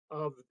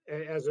 of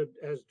as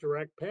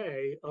direct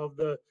pay of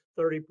the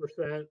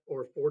 30%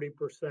 or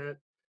 40%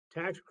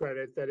 tax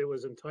credit that it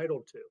was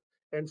entitled to.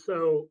 And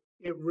so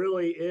it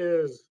really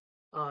is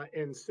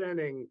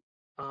incenting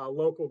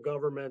local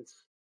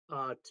governments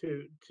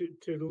to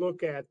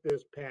look at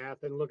this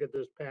path and look at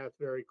this path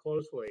very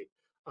closely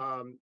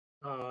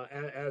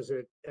as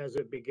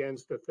it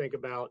begins to think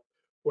about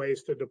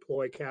ways to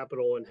deploy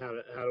capital and how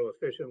to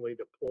efficiently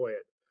deploy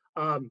it.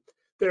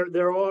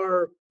 There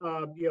are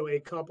a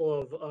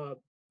couple of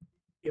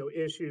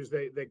issues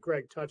that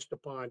Greg touched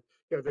upon.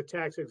 The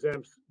tax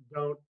exempts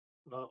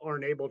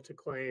aren't able to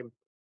claim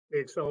the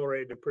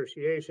accelerated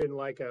depreciation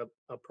like a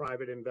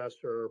private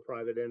investor or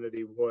private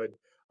entity would,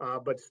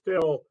 but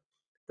still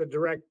the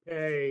direct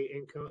pay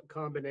in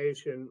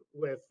combination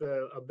with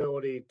the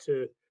ability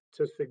to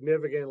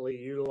significantly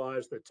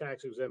utilize the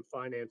tax exempt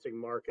financing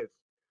markets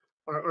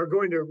are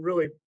going to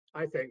really,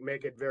 I think,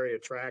 make it very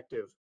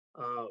attractive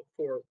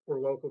for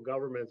local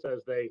governments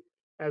as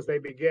they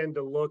begin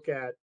to look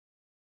at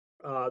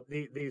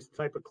these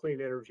type of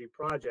clean energy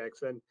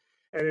projects. And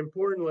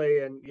importantly,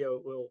 and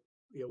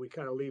we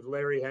kind of leave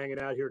Larry hanging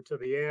out here to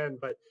the end,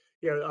 but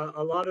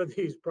a lot of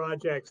these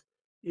projects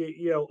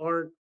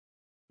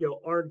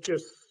aren't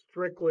just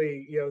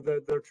strictly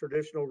the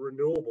traditional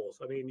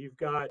renewables. I mean, you've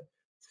got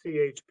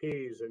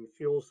CHPs and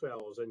fuel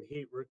cells and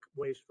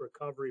waste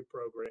recovery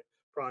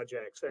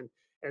projects,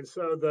 and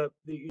so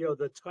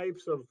the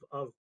types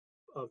of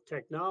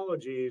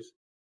technologies,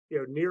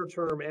 near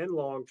term and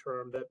long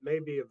term, that may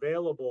be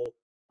available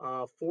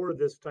for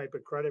this type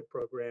of credit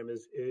program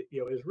is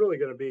really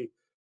going to be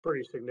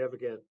pretty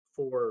significant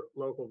for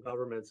local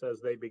governments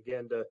as they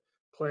begin to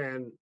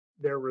plan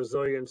their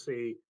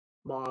resiliency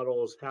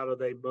models. How do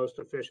they most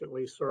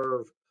efficiently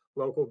serve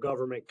local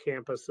government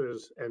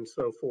campuses and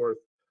so forth?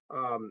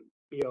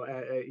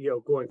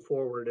 Going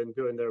forward and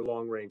doing their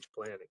long range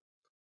planning.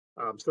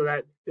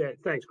 So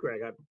thanks,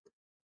 Greg. I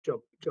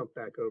jump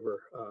back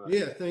over.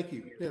 Yeah, thank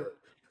you. Yeah.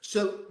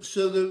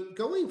 So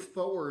going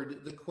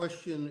forward, the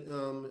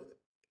question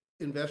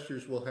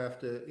investors will have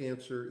to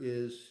answer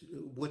is,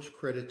 which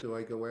credit do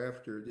I go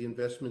after, the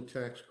investment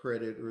tax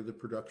credit or the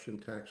production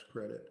tax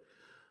credit?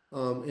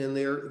 And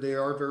they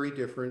are very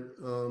different.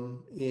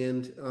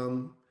 And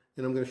I'm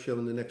going to show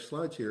in the next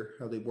slides here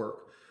how they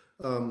work.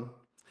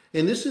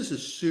 And this is a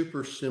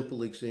super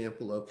simple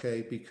example,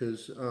 okay?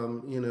 Because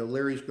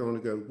Larry's going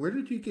to go, where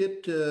did you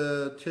get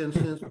 10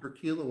 cents per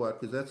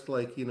kilowatt? Because that's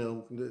like,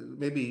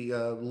 maybe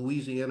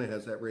Louisiana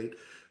has that rate.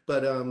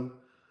 But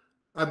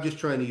I'm just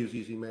trying to use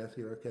easy math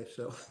here, okay?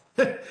 So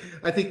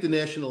I think the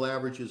national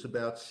average is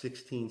about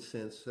 16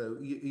 cents. So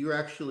you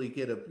actually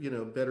get a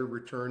better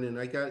return. And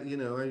I got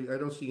I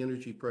don't see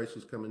energy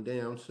prices coming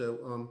down.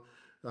 So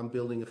I'm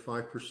building a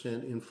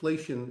 5%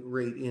 inflation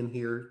rate in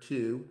here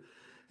too.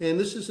 And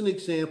this is an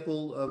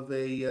example of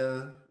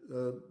a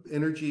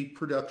energy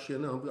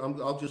production.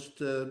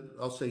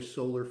 I'll say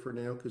solar for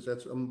now because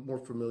I'm more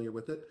familiar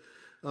with it.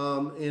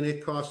 And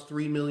it costs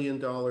 $3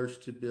 million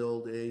to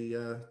build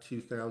a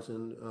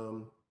 2,000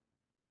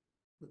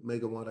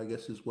 megawatt, I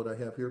guess is what I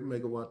have here,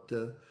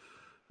 megawatt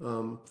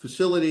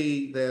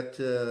facility that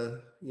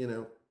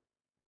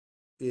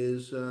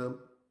is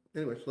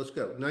anyways. Let's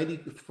go.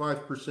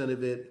 95%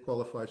 of it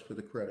qualifies for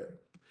the credit.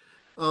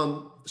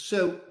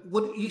 So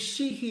what you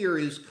see here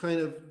is kind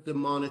of the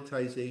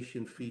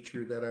monetization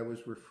feature that I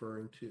was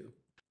referring to.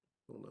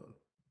 Hold on.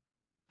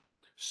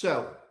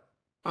 So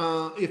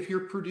if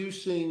you're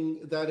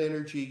producing that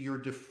energy, your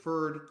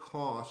deferred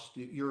cost,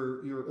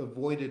 your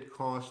avoided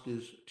cost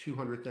is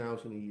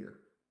 $200,000 a year.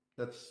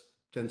 That's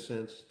 10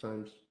 cents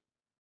times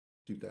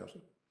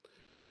 2,000.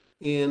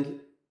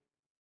 And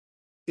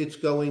it's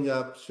going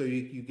up, so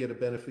you get a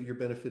benefit. Your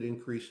benefit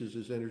increases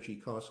as energy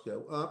costs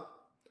go up.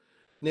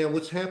 Now,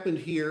 what's happened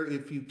here,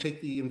 if you take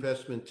the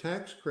investment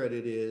tax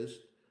credit,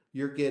 is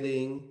you're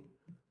getting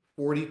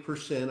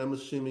 40%. I'm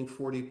assuming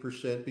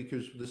 40%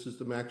 because this is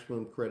the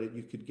maximum credit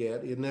you could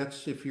get. And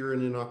that's if you're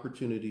in an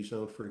opportunity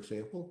zone, for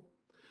example.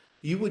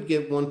 You would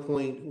get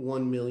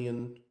 $1.1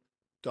 million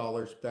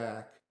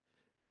back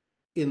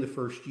in the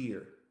first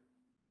year.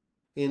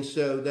 And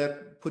so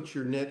that puts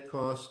your net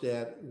cost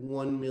at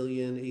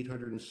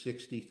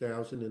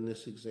 1,860,000 in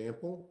this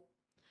example.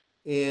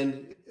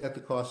 And at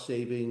the cost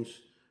savings,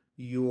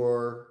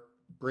 your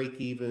break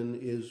even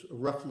is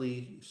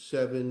roughly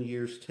 7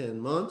 years, 10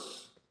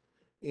 months,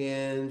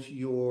 and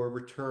your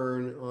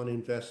return on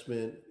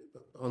investment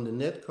on the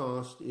net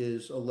cost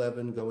is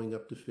 11 going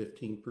up to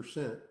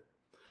 15%.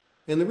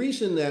 And the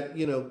reason that,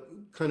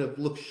 kind of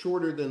looks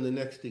shorter than the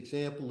next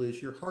example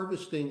is you're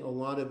harvesting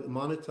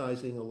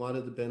monetizing a lot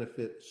of the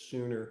benefit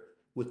sooner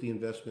with the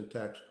investment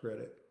tax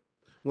credit.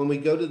 When we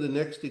go to the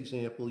next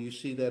example, you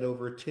see that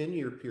over a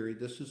 10-year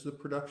period, this is the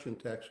production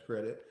tax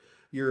credit,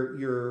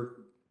 your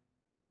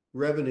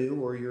revenue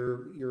or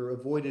your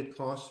avoided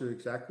costs are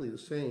exactly the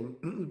same,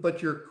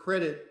 but your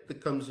credit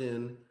that comes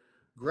in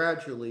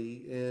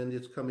gradually, and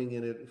it's coming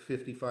in at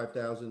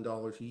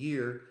 $55,000 a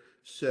year.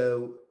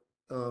 So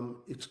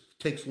it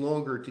takes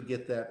longer to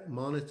get that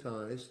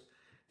monetized.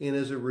 And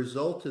as a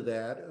result of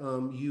that,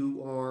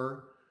 you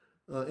are,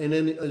 and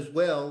then as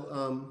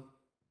well,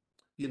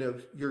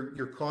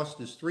 your cost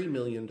is $3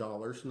 million,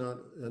 not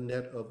a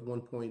net of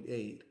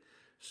 1.8.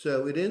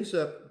 So it ends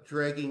up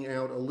dragging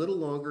out a little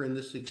longer in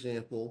this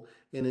example,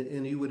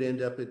 and you would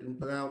end up at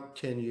about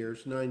 10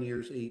 years, 9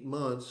 years, 8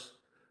 months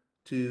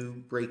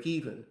to break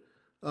even.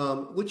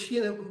 Which,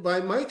 by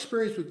my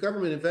experience with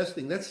government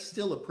investing, that's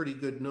still a pretty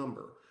good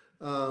number.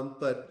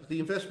 But the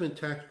investment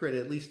tax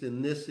credit, at least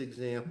in this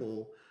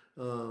example,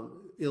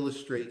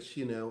 illustrates,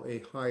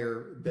 a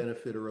higher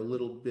benefit or a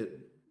little bit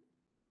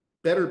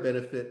better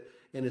benefit,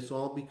 and it's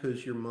all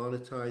because you're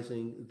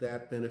monetizing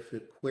that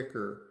benefit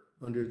quicker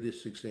under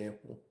this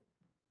example.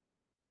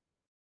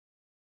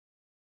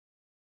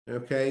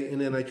 Okay, and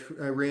then I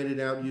ran it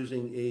out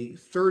using a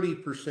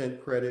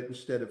 30% credit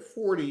instead of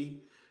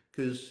 40,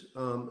 because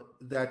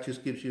that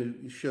just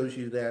shows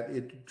you that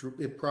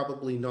it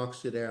probably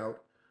knocks it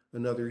out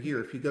another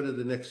year. If you go to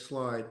the next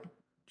slide,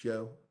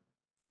 Joe.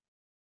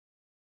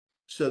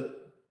 So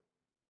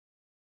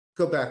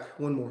go back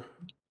one more.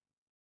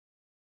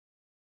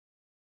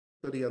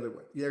 Go the other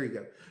way. There you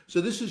go.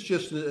 So this is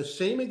just the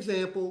same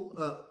example.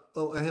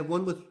 Oh, I have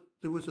one with,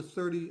 there was a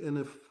 30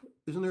 and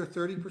isn't there a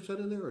 30%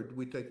 in there, or did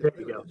we take it? There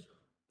you go.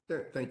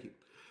 There, thank you.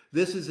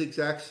 This is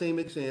exact same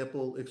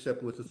example,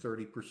 except with a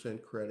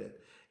 30% credit.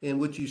 And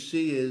what you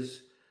see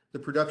is the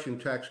production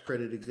tax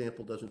credit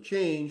example doesn't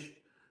change,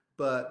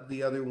 but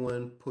the other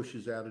one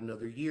pushes out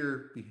another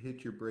year, you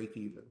hit your break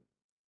even.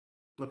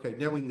 Okay,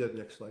 now we can go to the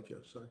next slide,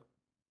 Joe, sorry.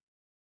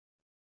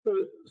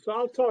 So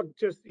I'll talk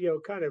just,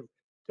 kind of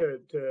to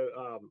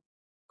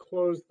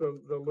close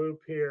the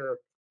loop here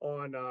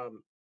on,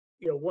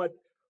 what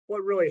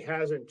really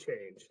hasn't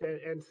changed.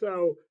 And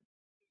so,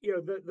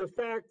 the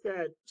fact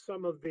that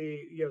some of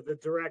the, the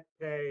direct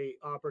pay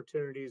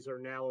opportunities are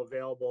now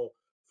available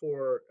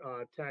for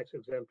tax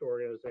exempt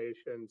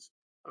organizations,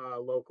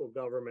 local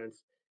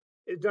governments,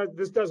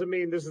 this doesn't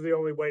mean this is the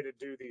only way to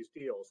do these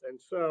deals. And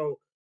so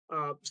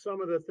some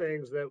of the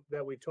things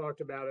that we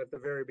talked about at the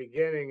very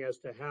beginning as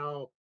to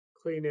how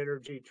clean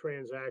energy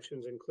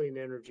transactions and clean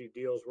energy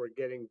deals were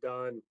getting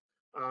done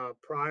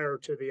prior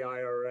to the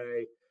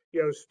IRA,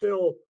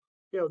 still,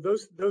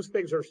 those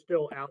things are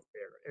still out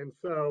there. And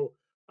so,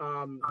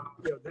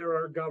 there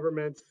are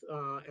governments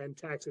and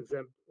tax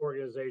exempt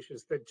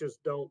organizations that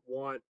just don't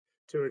want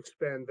to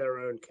expend their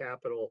own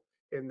capital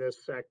in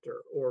this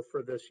sector or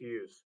for this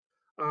use.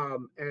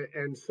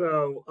 And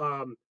so,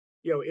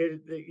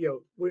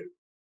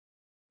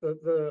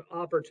 the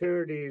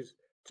opportunities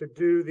to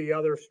do the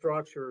other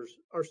structures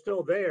are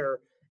still there.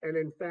 And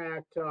in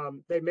fact,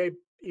 they may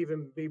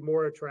even be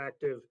more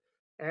attractive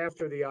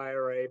after the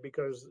IRA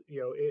because,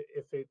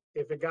 if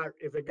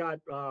it got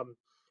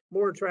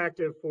more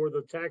attractive for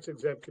the tax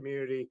exempt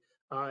community,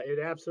 it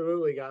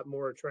absolutely got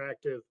more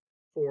attractive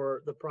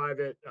for the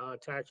private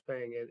tax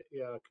paying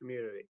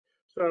community.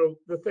 So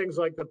the things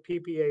like the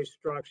PPA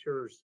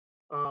structures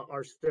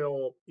are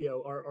still,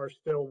 are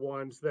still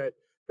ones that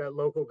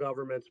local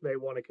governments may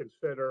want to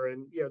consider.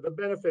 And, the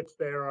benefits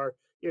there are,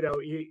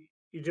 you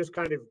just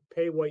kind of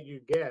pay what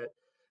you get.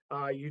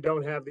 You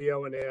don't have the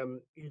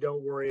O&M. You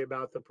don't worry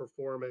about the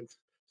performance.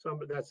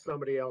 That's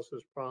somebody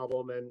else's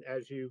problem. And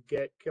as you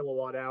get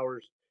kilowatt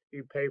hours,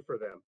 you pay for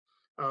them.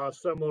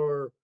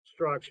 Similar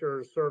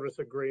structures, service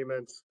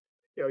agreements,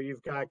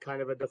 you've got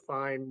kind of a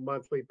defined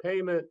monthly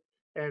payment.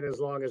 And as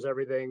long as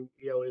everything,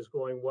 is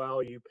going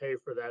well, you pay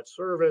for that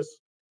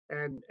service.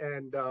 And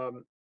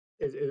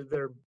is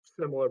there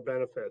similar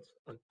benefits?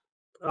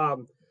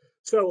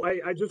 So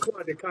I just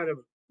wanted to kind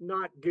of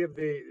not give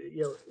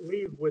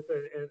leave with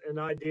an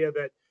idea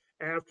that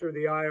after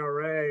the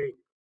IRA,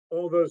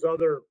 all those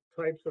other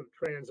types of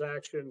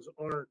transactions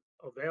aren't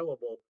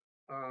available.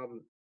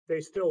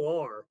 They still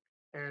are.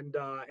 And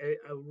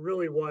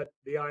really what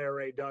the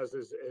IRA does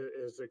is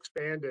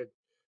expanded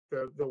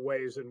the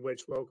ways in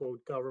which local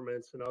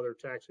governments and other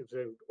tax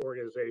exempt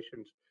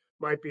organizations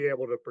might be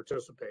able to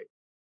participate.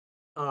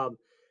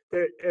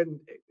 And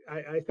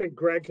I think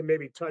Greg can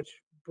maybe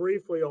touch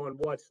briefly on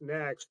what's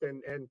next,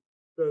 and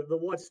the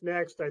what's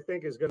next I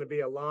think is going to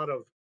be a lot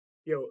of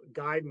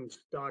guidance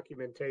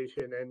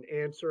documentation and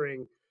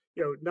answering,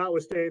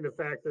 notwithstanding the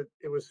fact that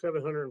it was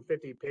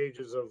 750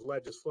 pages of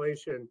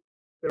legislation,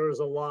 there was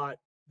a lot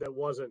that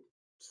wasn't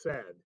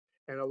said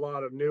and a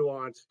lot of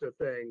nuance to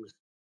things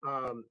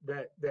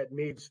that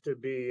needs to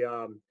be,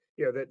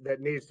 that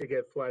needs to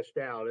get fleshed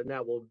out, and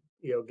that will,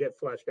 get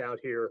fleshed out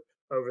here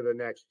over the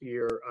next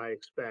year, I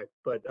expect.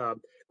 But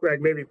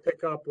Greg, maybe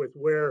pick up with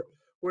where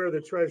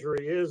the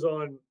Treasury is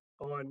on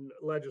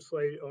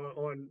legislation,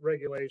 on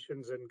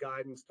regulations and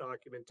guidance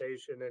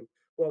documentation, and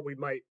what we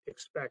might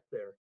expect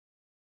there.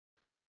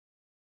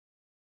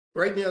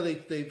 Right now,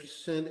 they've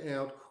sent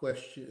out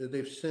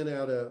they've sent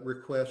out a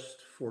request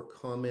for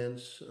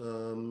comments.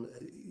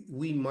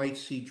 We might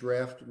see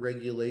draft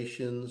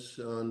regulations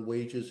on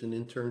wages and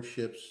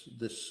internships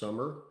this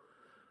summer.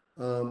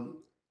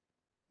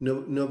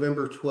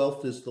 November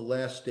 12th is the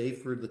last day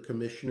for the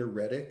Commissioner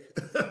Reddick.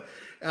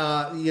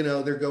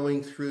 They're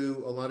going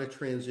through a lot of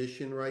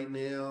transition right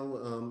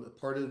now.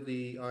 Part of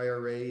the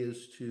IRA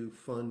is to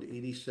fund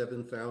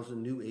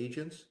 87,000 new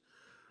agents.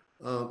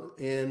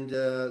 And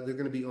they're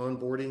going to be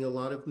onboarding a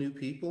lot of new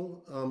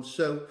people.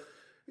 So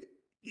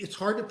it's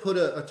hard to put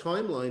a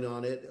timeline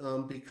on it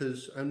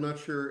because I'm not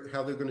sure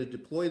how they're going to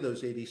deploy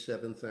those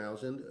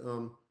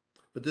 87,000.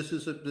 But this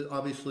is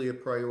obviously a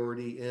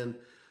priority, and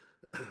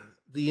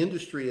the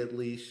industry at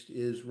least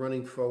is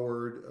running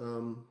forward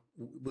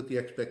with the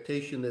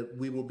expectation that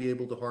we will be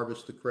able to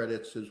harvest the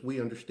credits as we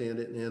understand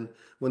it, and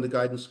when the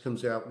guidance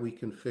comes out, we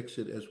can fix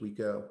it as we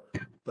go.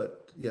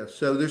 But yeah,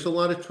 so there's a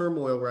lot of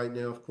turmoil right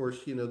now. Of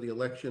course, the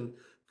election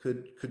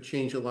could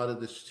change a lot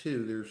of this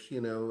too. There's,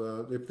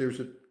 if there's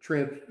a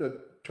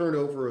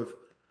turnover of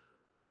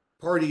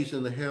parties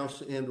in the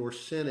House and or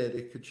Senate,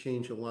 it could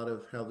change a lot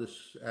of how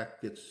this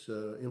act gets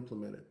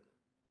implemented.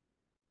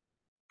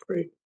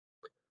 Great.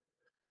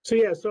 So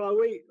yeah,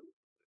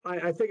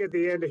 I think at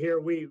the end of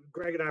here,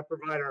 Greg and I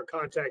provide our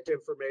contact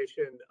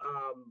information,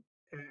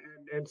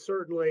 and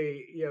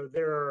certainly,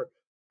 there are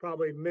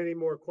probably many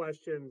more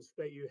questions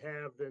that you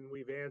have than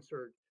we've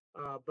answered.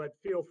 But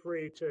feel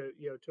free to,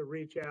 to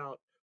reach out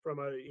from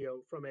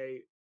a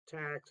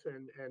tax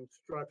and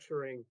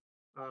structuring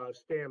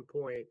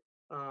standpoint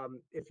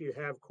if you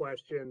have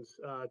questions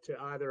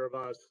to either of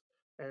us.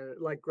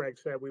 And like Greg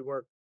said, we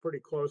work pretty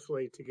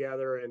closely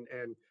together,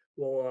 and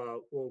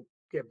we'll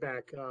get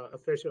back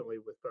efficiently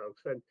with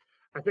folks. And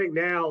I think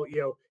now,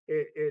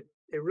 it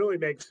really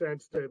makes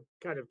sense to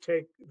kind of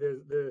take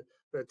the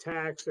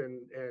tax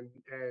and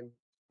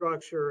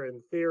structure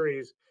and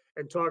theories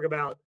and talk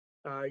about,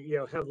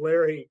 have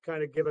Larry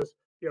kind of give us,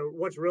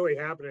 what's really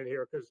happening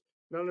here, because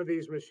none of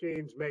these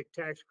machines make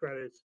tax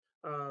credits.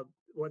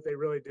 What they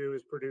really do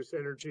is produce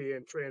energy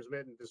and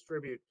transmit and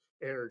distribute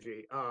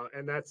energy.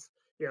 And that's,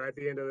 at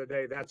the end of the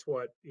day, that's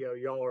what,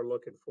 y'all are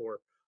looking for.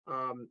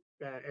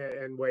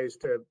 And ways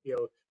to,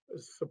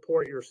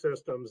 support your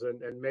systems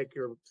and make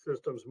your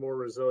systems more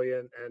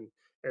resilient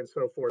and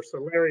so forth. So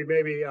Larry,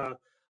 maybe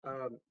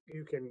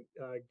you can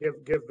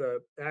give the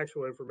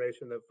actual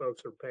information that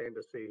folks are paying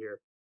to see here.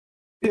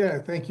 Yeah,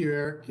 thank you,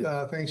 Eric.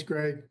 Thanks,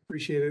 Greg.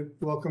 Appreciate it.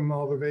 Welcome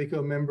all the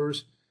VACo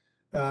members.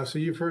 So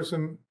you've heard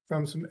from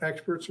some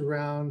experts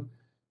around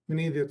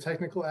many of the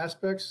technical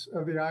aspects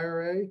of the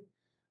IRA.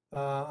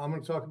 I'm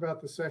going to talk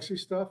about the sexy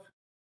stuff.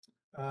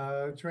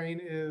 Trane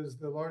is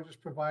the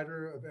largest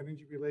provider of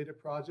energy-related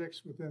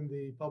projects within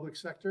the public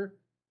sector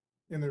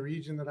in the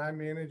region that I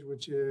manage,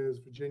 which is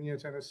Virginia,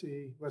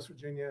 Tennessee, West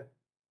Virginia,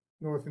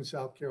 North and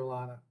South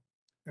Carolina.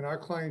 And our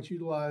clients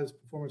utilize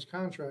performance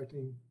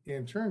contracting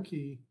and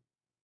turnkey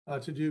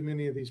to do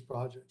many of these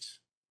projects.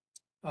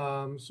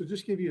 So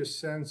just give you a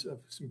sense of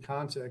some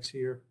context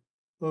here.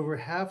 Over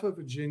half of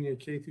Virginia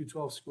K through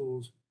 12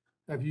 schools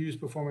have used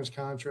performance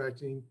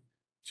contracting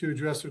to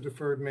address their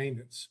deferred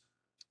maintenance.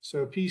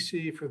 So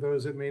PC, for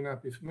those that may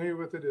not be familiar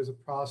with it, is a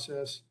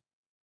process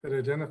that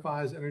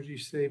identifies energy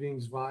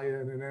savings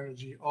via an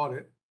energy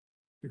audit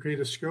to create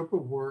a scope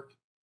of work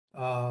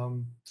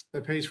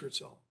that pays for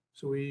itself.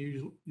 So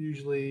we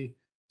usually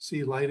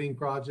see lighting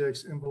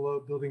projects,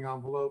 building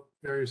envelope,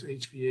 various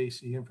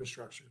HVAC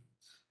infrastructure.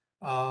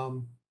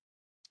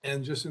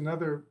 And just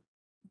another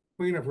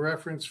point of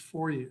reference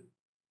for you.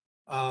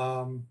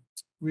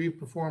 We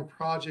perform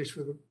projects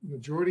for the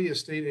majority of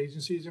state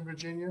agencies in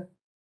Virginia.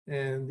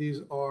 And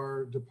these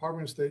are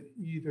departments that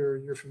either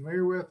you're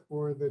familiar with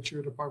or that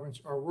your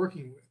departments are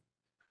working with.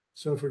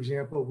 So for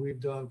example, we've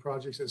done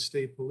projects at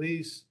State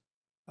Police,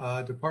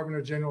 Department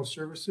of General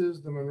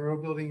Services, the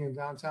Monroe Building in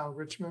downtown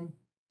Richmond.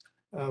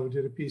 We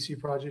did a PC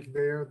project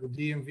there, the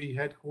DMV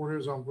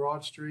headquarters on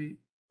Broad Street,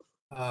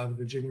 the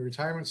Virginia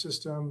Retirement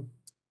System.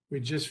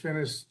 We just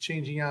finished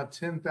changing out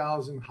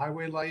 10,000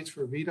 highway lights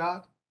for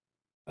VDOT,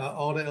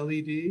 all to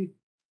LED.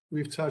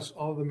 We've touched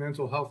all the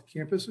mental health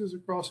campuses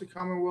across the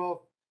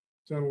Commonwealth,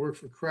 done work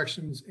for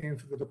corrections and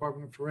for the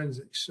Department of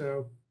Forensics.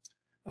 So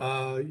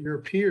your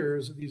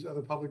peers, these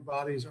other public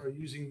bodies, are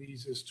using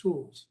these as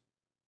tools.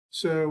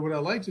 So what I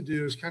like to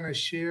do is kind of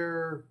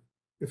share,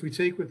 if we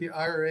take what the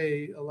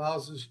IRA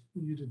allows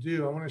you to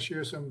do, I want to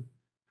share some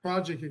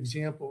project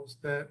examples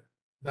that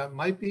that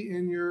might be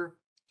in your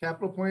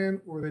capital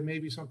plan, or they may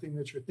be something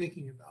that you're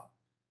thinking about.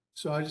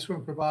 So I just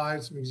want to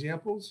provide some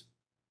examples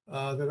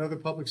that other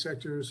public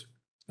sectors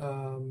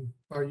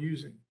are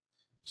using.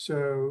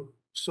 So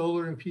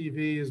solar and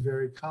PV is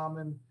very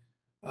common.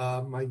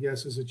 My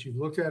guess is that you've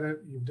looked at it,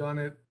 you've done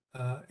it,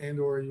 and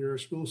or your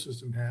school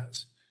system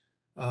has.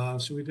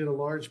 So we did a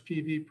large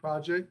PV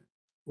project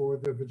for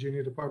the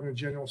Virginia Department of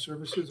General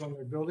Services on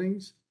their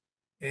buildings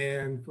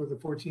and for the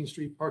 14th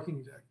Street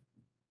parking deck.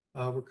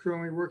 We're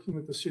currently working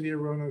with the City of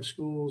Roanoke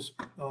Schools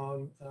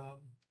on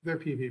their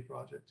PV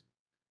project.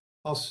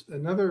 Also,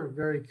 another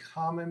very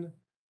common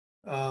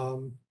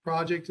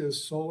project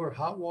is solar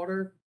hot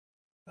water.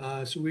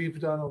 So we've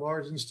done a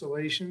large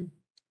installation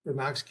for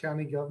Knox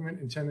County government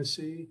in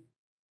Tennessee.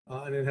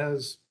 And it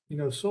has,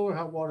 solar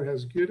hot water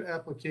has good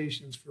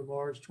applications for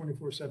large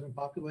 24/7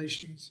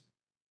 populations,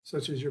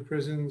 such as your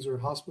prisons or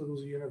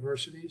hospitals or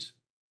universities.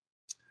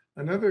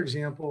 Another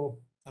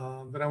example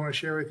that I want to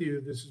share with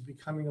you, this is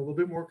becoming a little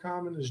bit more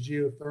common, is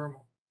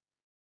geothermal.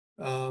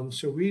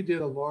 So we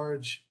did a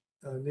large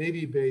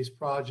Navy-based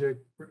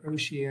project for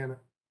Oceana.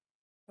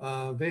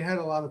 They had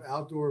a lot of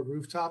outdoor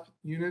rooftop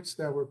units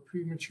that were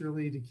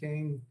prematurely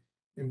decaying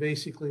and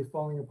basically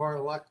falling apart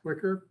a lot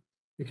quicker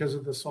because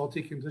of the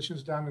salty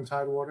conditions down in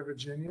Tidewater,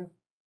 Virginia.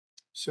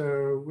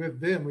 So with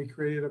them, we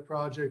created a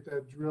project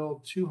that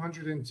drilled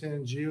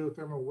 210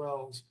 geothermal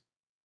wells,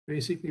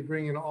 basically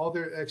bringing all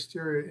their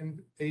exterior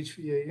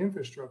HVA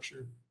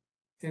infrastructure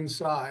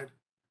inside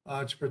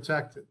to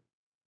protect it.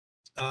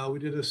 We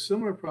did a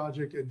similar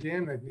project at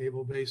Dam Neck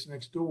Naval Base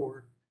next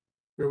door,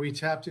 where we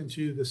tapped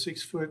into the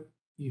 6-foot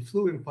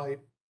effluent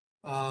pipe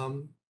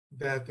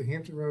that the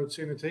Hampton Roads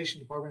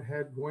Sanitation Department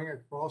had going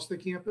across the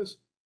campus.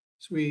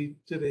 So we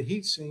did a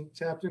heat sink,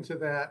 tapped into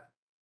that,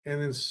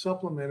 and then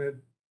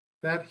supplemented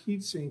that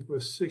heat sink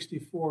with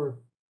 64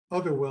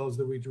 other wells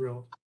that we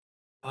drilled.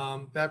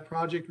 That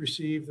project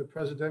received the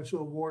Presidential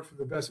Award for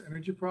the Best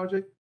Energy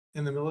Project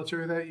in the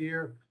military that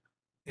year,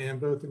 and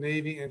both the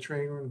Navy and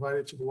Training were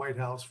invited to the White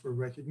House for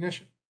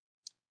recognition.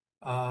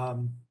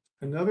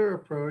 Another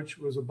approach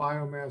was a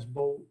biomass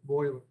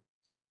boiler.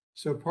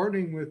 So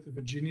partnering with the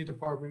Virginia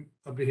Department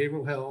of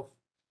Behavioral Health,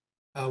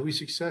 we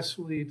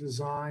successfully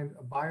designed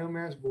a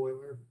biomass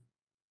boiler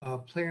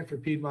planned for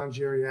Piedmont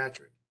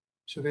Geriatric.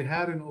 So they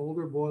had an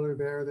older boiler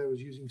there that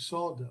was using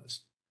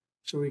sawdust.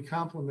 So we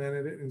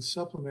complemented it and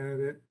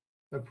supplemented it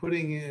by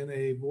putting in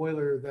a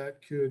boiler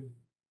that could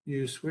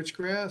use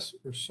switchgrass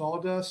or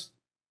sawdust.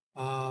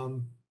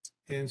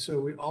 And so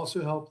we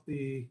also helped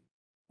the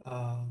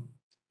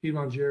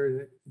Piedmont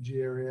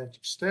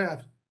Geriatric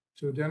staff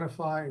to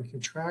identify and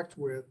contract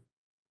with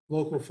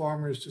local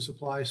farmers to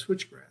supply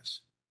switchgrass.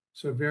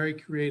 So very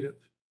creative.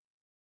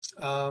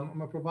 I'm going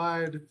to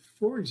provide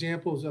 4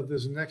 examples of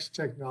this next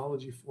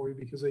technology for you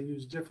because they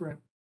use different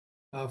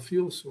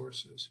fuel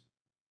sources.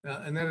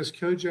 And that is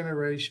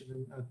cogeneration.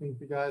 And I think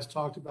the guys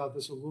talked about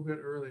this a little bit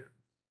earlier.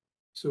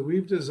 So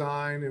we've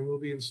designed and we'll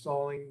be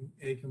installing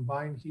a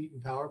combined heat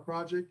and power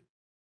project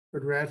for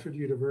Radford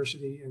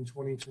University in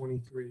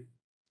 2023,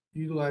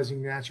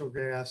 utilizing natural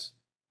gas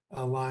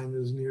line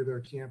that is near their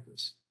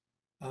campus.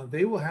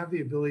 They will have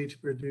the ability to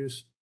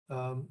produce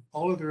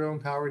all of their own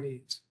power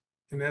needs.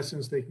 In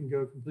essence, they can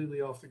go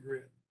completely off the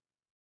grid.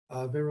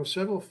 There are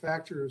several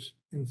factors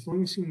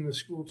influencing the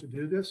school to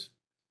do this.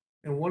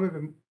 And one of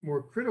the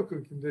more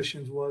critical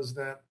conditions was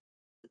that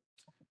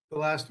the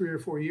last 3 or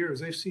 4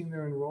 years, they've seen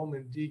their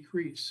enrollment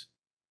decrease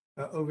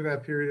over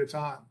that period of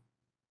time.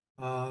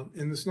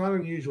 And it's not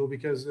unusual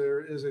because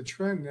there is a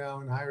trend now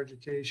in higher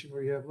education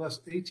where you have less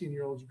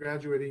 18-year-olds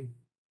graduating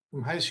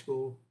from high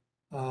school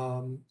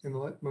in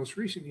the most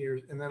recent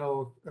years, and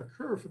that'll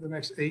occur for the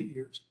next 8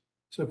 years.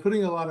 So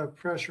putting a lot of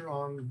pressure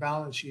on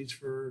balance sheets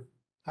for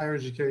higher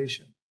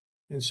education.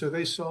 And so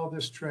they saw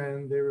this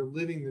trend, they were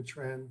living the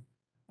trend.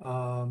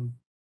 And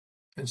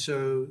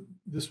so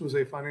this was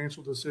a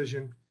financial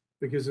decision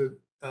because it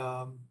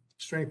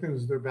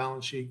strengthens their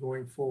balance sheet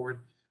going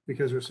forward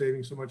because they're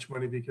saving so much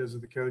money because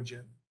of the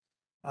cogen.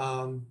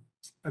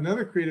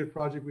 Another creative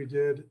project we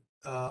did,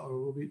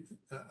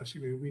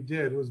 we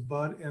did was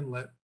Bud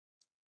Inlet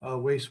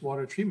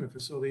wastewater treatment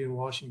facility in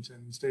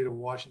Washington, the state of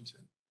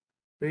Washington.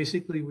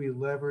 Basically, we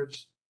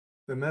leveraged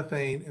the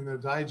methane in their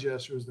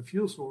digester as the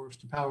fuel source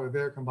to power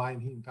their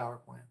combined heat and power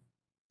plant.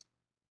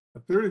 A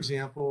third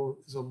example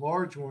is a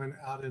large one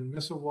out in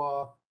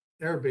Misawa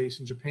Air Base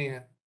in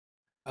Japan,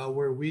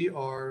 where we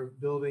are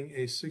building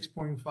a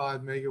 6.5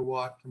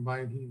 megawatt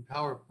combined heat and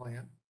power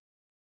plant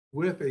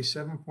with a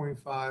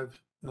 7.5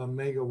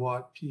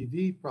 megawatt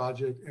PV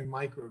project and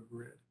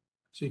microgrid.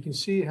 So you can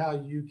see how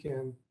you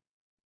can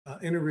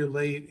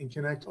interrelate and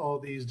connect all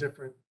these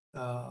different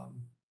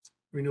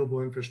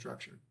renewable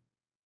infrastructure.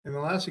 And the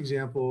last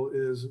example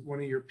is one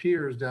of your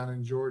peers down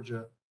in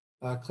Georgia,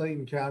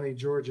 Clayton County,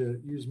 Georgia,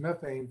 used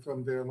methane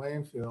from their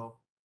landfill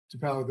to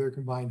power their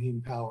combined heat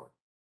and power.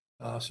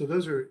 So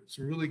those are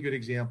some really good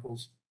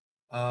examples.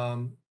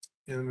 And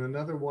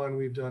another one,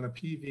 we've done a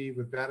PV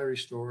with battery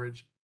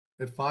storage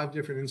at 5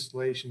 different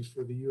installations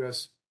for the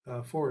U.S.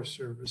 Forest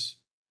Service.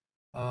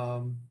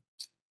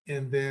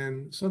 And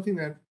then something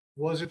that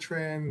was a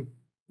trend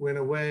went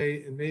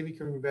away and maybe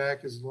coming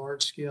back is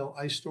large scale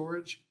ice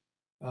storage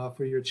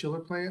for your chiller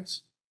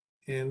plants.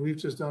 And we've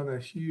just done a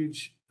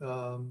huge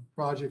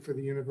project for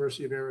the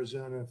University of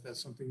Arizona, if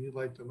that's something you'd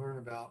like to learn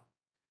about.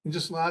 And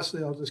just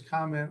lastly, I'll just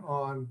comment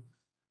on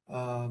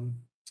um,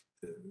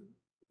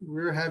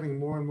 we're having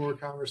more and more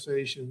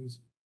conversations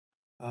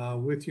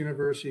with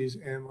universities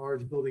and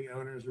large building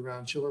owners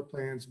around chiller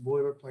plants,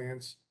 boiler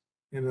plants,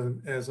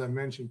 and as I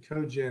mentioned,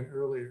 cogen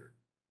earlier.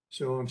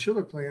 So on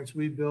chiller plants,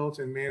 we built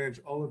and manage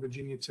all of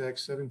Virginia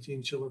Tech's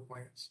 17 chiller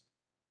plants.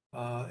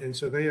 And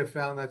so they have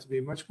found that to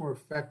be much more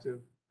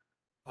effective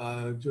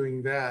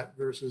doing that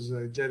versus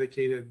a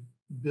dedicated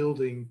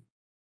building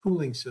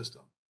cooling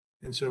system.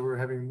 And so we're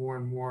having more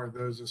and more of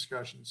those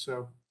discussions.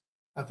 So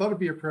I thought it'd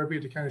be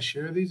appropriate to kind of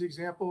share these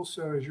examples.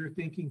 So as you're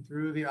thinking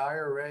through the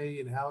IRA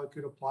and how it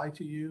could apply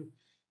to you,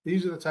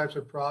 these are the types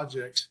of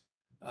projects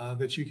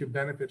that you could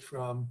benefit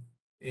from.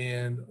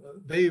 And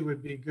they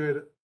would be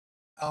good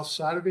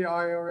outside of the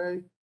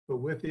IRA, but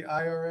with the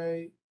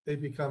IRA, they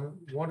become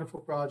wonderful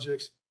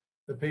projects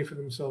that pay for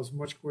themselves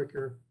much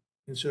quicker.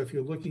 And so if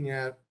you're looking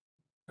at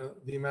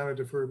the amount of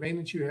deferred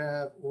maintenance you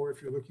have, or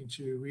if you're looking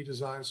to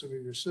redesign some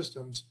of your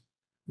systems,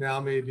 now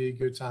may be a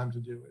good time to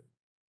do it.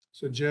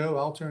 So Joe,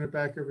 I'll turn it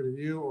back over to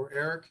you or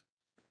Eric,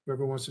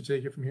 whoever wants to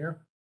take it from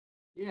here.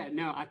 Yeah,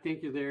 no, I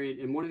thank you,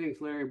 Larry. And one of the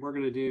things, Larry, we're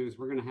going to do is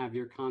we're going to have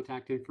your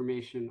contact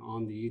information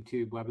on the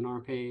YouTube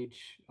webinar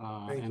page,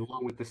 and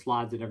along with the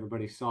slides that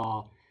everybody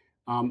saw.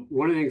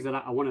 One of the things that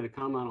I wanted to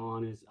comment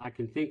on is I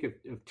can think of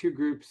two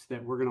groups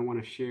that we're going to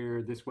want to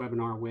share this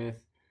webinar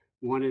with.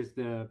 One is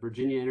the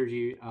Virginia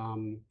Energy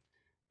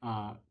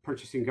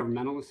Purchasing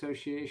Governmental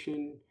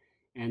Association,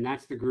 and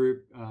that's the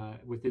group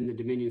within the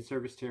Dominion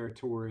Service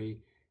Territory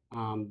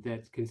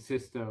that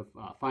consists of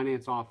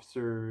finance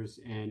officers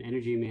and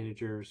energy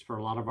managers for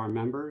a lot of our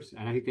members.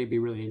 And I think they'd be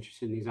really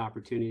interested in these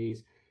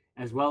opportunities,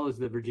 as well as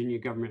the Virginia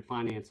Government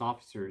Finance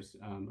Officers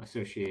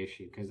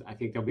Association, because I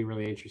think they'll be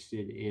really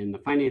interested in the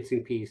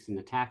financing piece and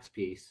the tax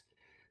piece.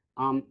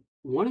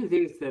 One of the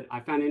things that I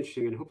found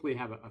interesting, and hopefully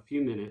have a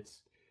few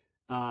minutes,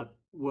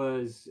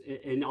 was,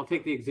 and I'll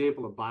take the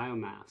example of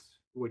biomass,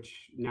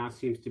 which now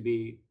seems to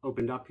be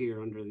opened up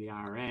here under the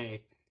IRA,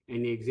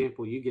 and the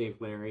example you gave,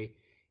 Larry.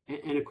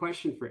 And a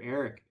question for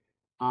Eric.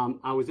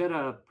 I was at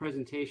a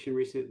presentation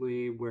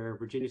recently where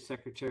Virginia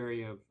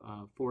Secretary of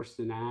Forest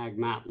and Ag,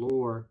 Matt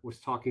Lohr, was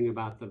talking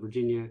about the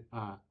Virginia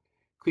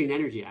Clean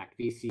Energy Act,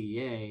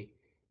 VCEA.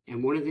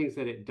 And one of the things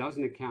that it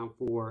doesn't account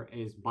for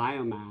is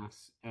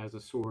biomass as a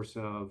source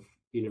of,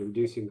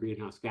 reducing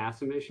greenhouse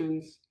gas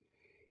emissions.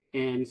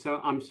 And so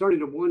I'm starting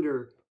to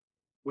wonder,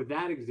 with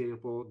that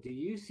example, do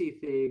you see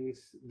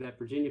things that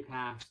Virginia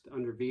passed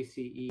under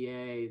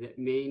VCEA that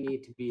may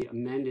need to be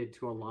amended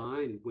to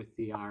align with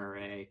the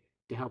IRA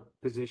to help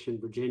position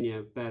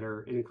Virginia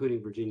better,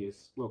 including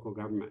Virginia's local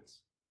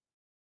governments?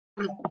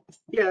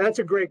 Yeah, that's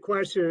a great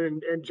question.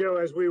 And Joe,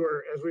 as we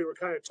were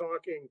kind of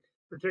talking,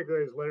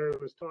 particularly as Larry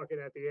was talking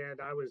at the end,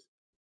 I was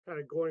kind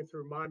of going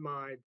through my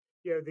mind.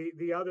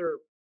 The other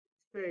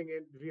thing,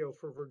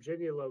 for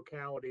Virginia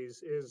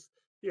localities is,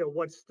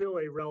 what's still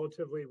a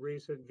relatively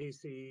recent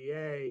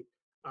VCEA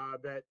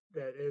that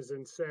is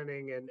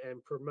incenting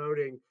and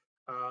promoting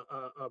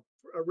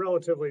a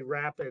relatively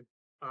rapid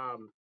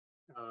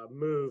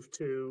move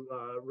to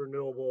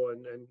renewable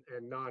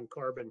and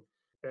non-carbon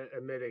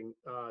emitting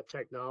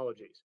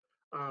technologies.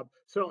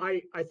 So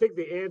I think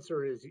the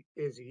answer is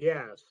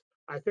yes.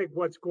 I think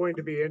what's going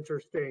to be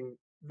interesting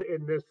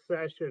in this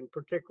session,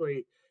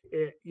 particularly,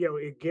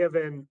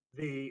 given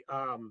the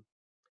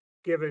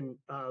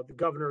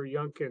Governor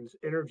Youngkin's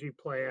energy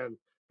plan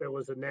that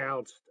was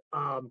announced,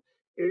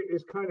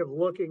 is kind of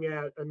looking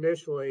at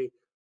initially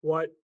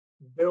what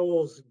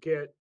bills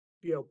get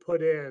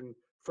put in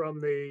from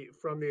the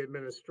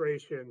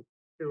administration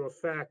to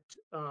affect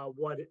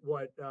what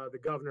the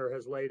governor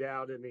has laid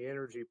out in the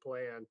energy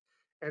plan,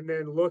 and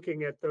then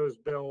looking at those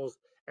bills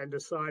and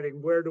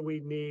deciding where do we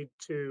need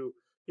to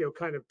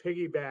kind of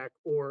piggyback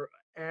or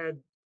add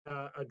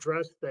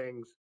address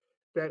things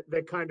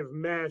that kind of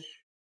mesh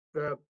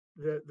the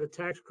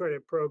tax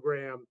credit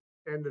program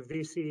and the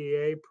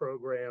VCEA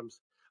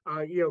programs.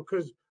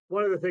 Because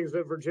one of the things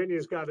that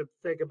Virginia's got to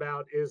think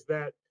about is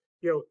that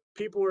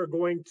people are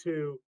going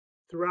to,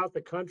 throughout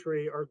the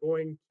country, are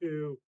going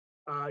to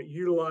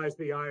utilize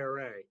the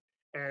IRA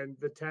and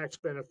the tax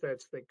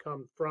benefits that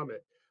come from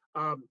it.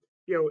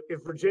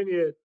 If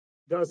Virginia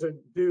doesn't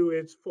do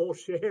its full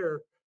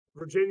share,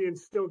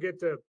 Virginians still get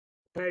to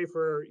pay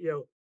for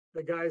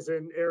the guys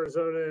in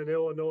Arizona and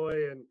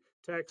Illinois and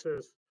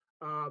Texas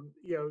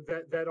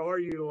that are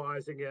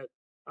utilizing it,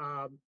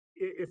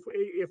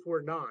 if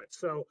we're not.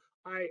 So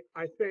I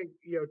think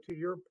to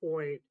your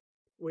point,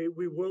 we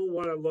will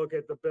want to look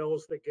at the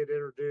bills that get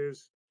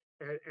introduced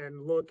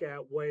and look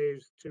at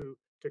ways to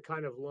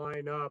kind of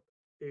line up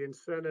the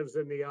incentives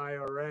in the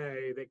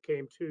IRA that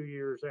came 2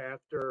 years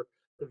after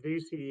the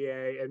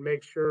VCEA and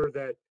make sure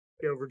that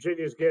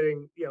Virginia's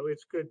getting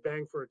its good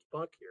bang for its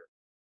buck here.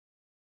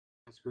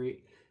 That's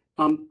great.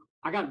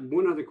 I got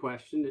one other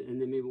question,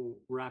 and then maybe we'll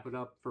wrap it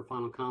up for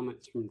final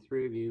comments from the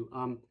three of you.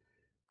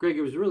 Greg,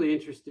 it was really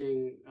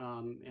interesting,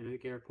 and I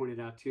think Eric pointed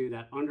out too,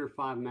 that under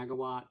 5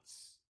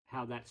 megawatts,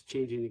 how that's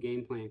changing the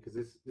game plan, because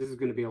this is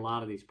going to be a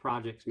lot of these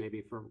projects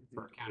maybe for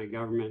county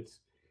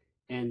governments,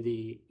 and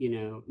the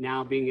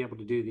now being able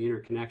to do the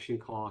interconnection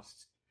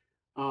costs.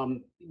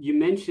 You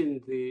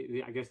mentioned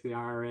the I guess the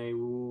IRA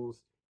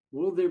rules.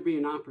 Will there be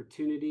an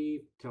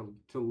opportunity to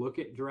look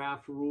at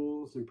draft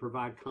rules and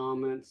provide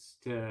comments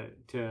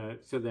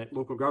so that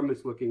local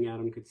governments looking at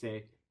them could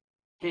say,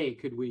 hey,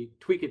 could we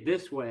tweak it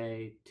this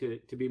way to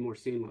be more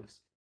seamless?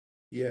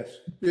 Yes,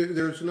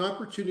 there's an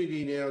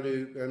opportunity now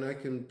and I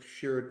can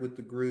share it with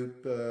the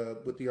group,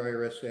 what the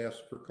IRS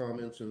asked for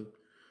comments and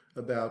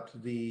about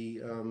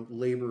the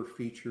labor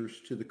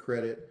features to the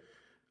credit.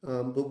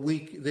 But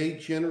they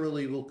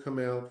generally will come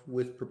out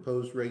with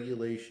proposed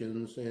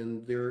regulations,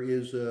 and there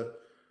is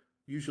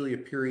usually a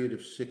period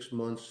of 6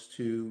 months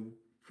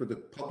for the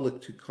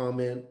public to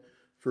comment,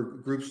 for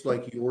groups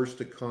like yours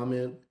to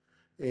comment,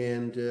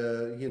 and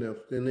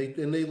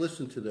then they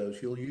listen to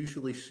those. You'll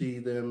usually see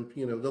them,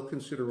 they'll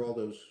consider all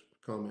those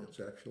comments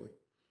actually.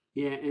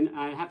 Yeah, and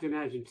I have to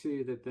imagine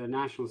too that the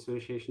National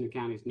Association of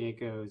Counties,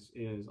 NACO,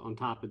 is on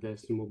top of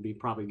this and will be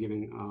probably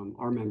giving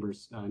our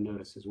members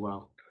notice as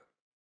well.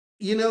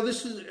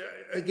 This is,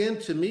 again,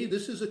 to me,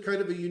 this is a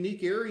kind of a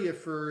unique area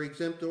for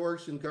exempt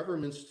orgs and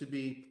governments to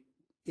be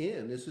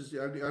in.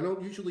 I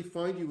don't usually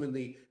find you in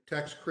the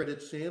tax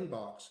credit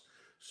sandbox.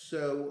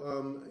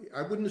 So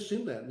I wouldn't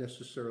assume that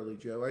necessarily,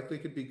 Joe. I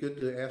think it'd be good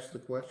to ask the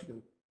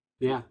question.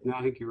 Yeah, no,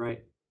 I think you're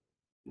right.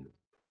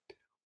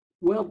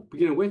 Well,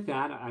 with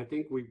that, I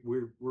think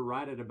we're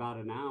right at about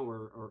an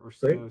hour or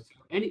so. Great.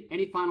 So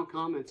any final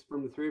comments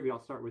from the three of you?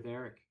 I'll start with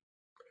Eric.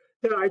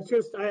 Yeah, I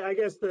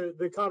guess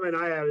the comment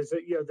I have is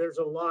that, there's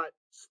a lot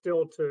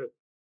still to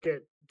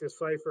get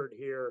deciphered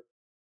here,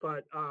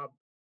 but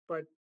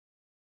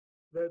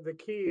the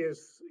key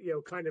is,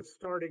 kind of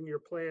starting your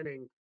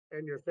planning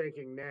and your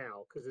thinking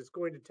now, because it's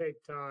going to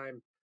take time.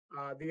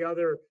 The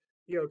other,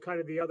 kind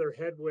of the other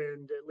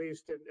headwind, at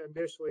least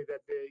initially,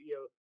 that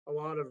a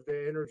lot of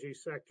the energy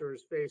sector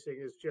is facing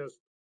is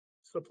just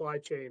supply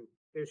chain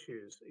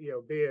issues,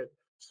 be it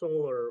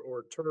solar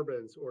or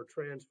turbines or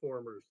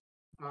transformers.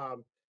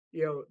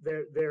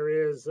 There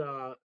is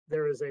a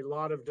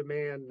lot of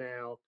demand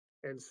now,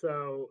 and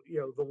so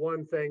the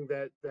one thing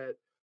that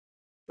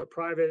the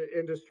private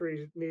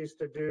industry needs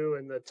to do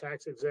and the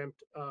tax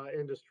exempt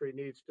industry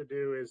needs to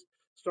do is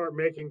start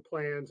making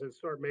plans and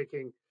start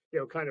making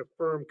kind of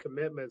firm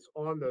commitments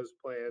on those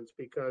plans,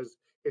 because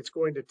it's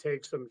going to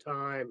take some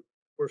time.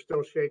 We're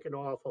still shaking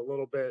off a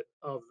little bit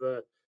of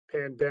the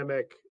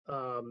pandemic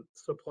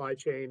supply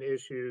chain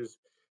issues,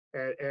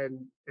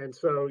 and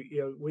so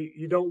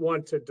you don't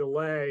want to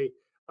delay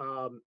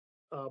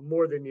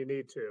more than you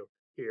need to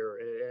here,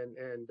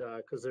 and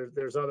because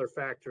there's other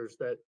factors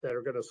that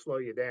are going to slow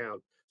you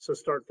down. So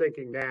start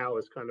thinking now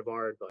is kind of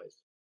our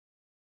advice.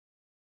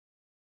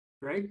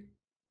 Greg?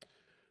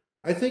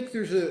 I think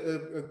there's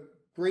a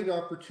great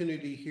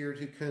opportunity here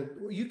to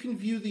you can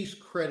view these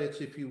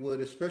credits, if you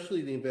would,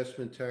 especially the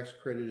investment tax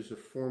credit, as a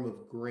form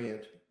of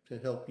grant to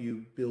help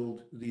you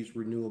build these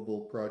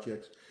renewable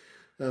projects.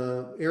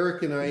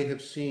 Eric and I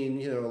have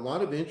seen, a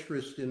lot of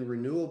interest in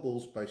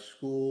renewables by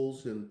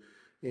schools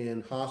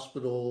and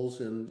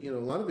hospitals and, a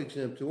lot of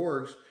exempt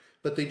orgs,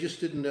 but they just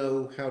didn't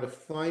know how to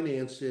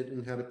finance it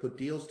and how to put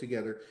deals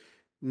together.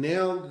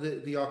 Now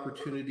the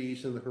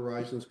opportunities and the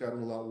horizon's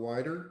gotten a lot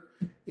wider,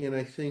 and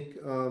I think,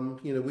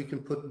 we can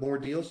put more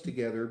deals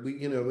together.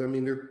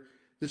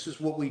 This is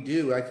what we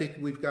do. I think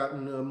we've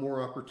gotten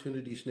more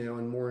opportunities now,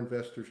 and more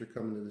investors are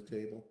coming to the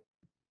table.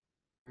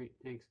 Great,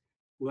 thanks.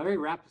 Larry,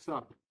 wrap us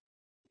up.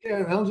 Yeah,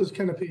 and I'll just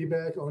kind of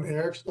piggyback on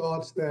Eric's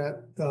thoughts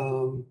that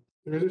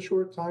there is a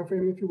short time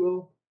frame, if you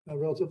will,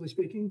 relatively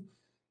speaking.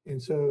 And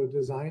so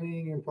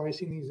designing and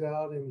pricing these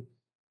out and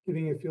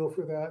getting a feel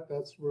for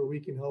that's where we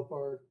can help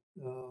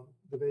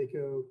the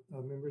VACo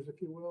members,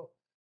 if you will.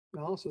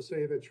 And I'll also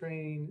say that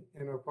Train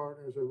and our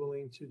partners are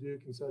willing to do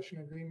concession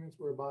agreements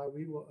whereby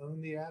we will own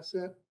the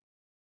asset.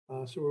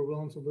 So we're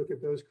willing to look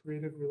at those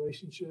creative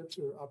relationships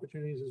or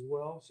opportunities as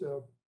well.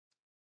 So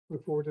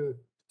look forward to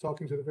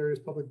talking to the various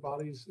public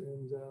bodies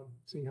and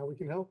seeing how we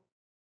can help.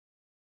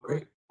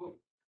 Great. Well,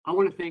 I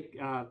want to thank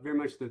very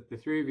much the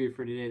three of you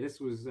for today.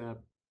 This was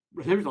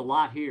there's a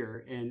lot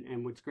here,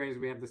 and what's great is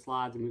we have the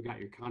slides and we've got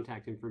your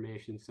contact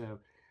information. So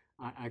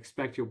I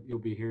expect you'll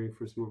be hearing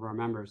from some of our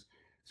members.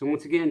 So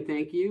once again,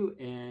 thank you,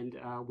 and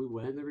we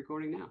will end the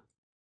recording now.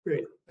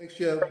 Great. Thanks,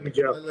 Joe. Thank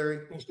you, Joe. Bye, Larry.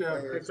 Thanks,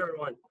 Joe. Thanks,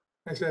 everyone.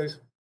 Thanks, guys.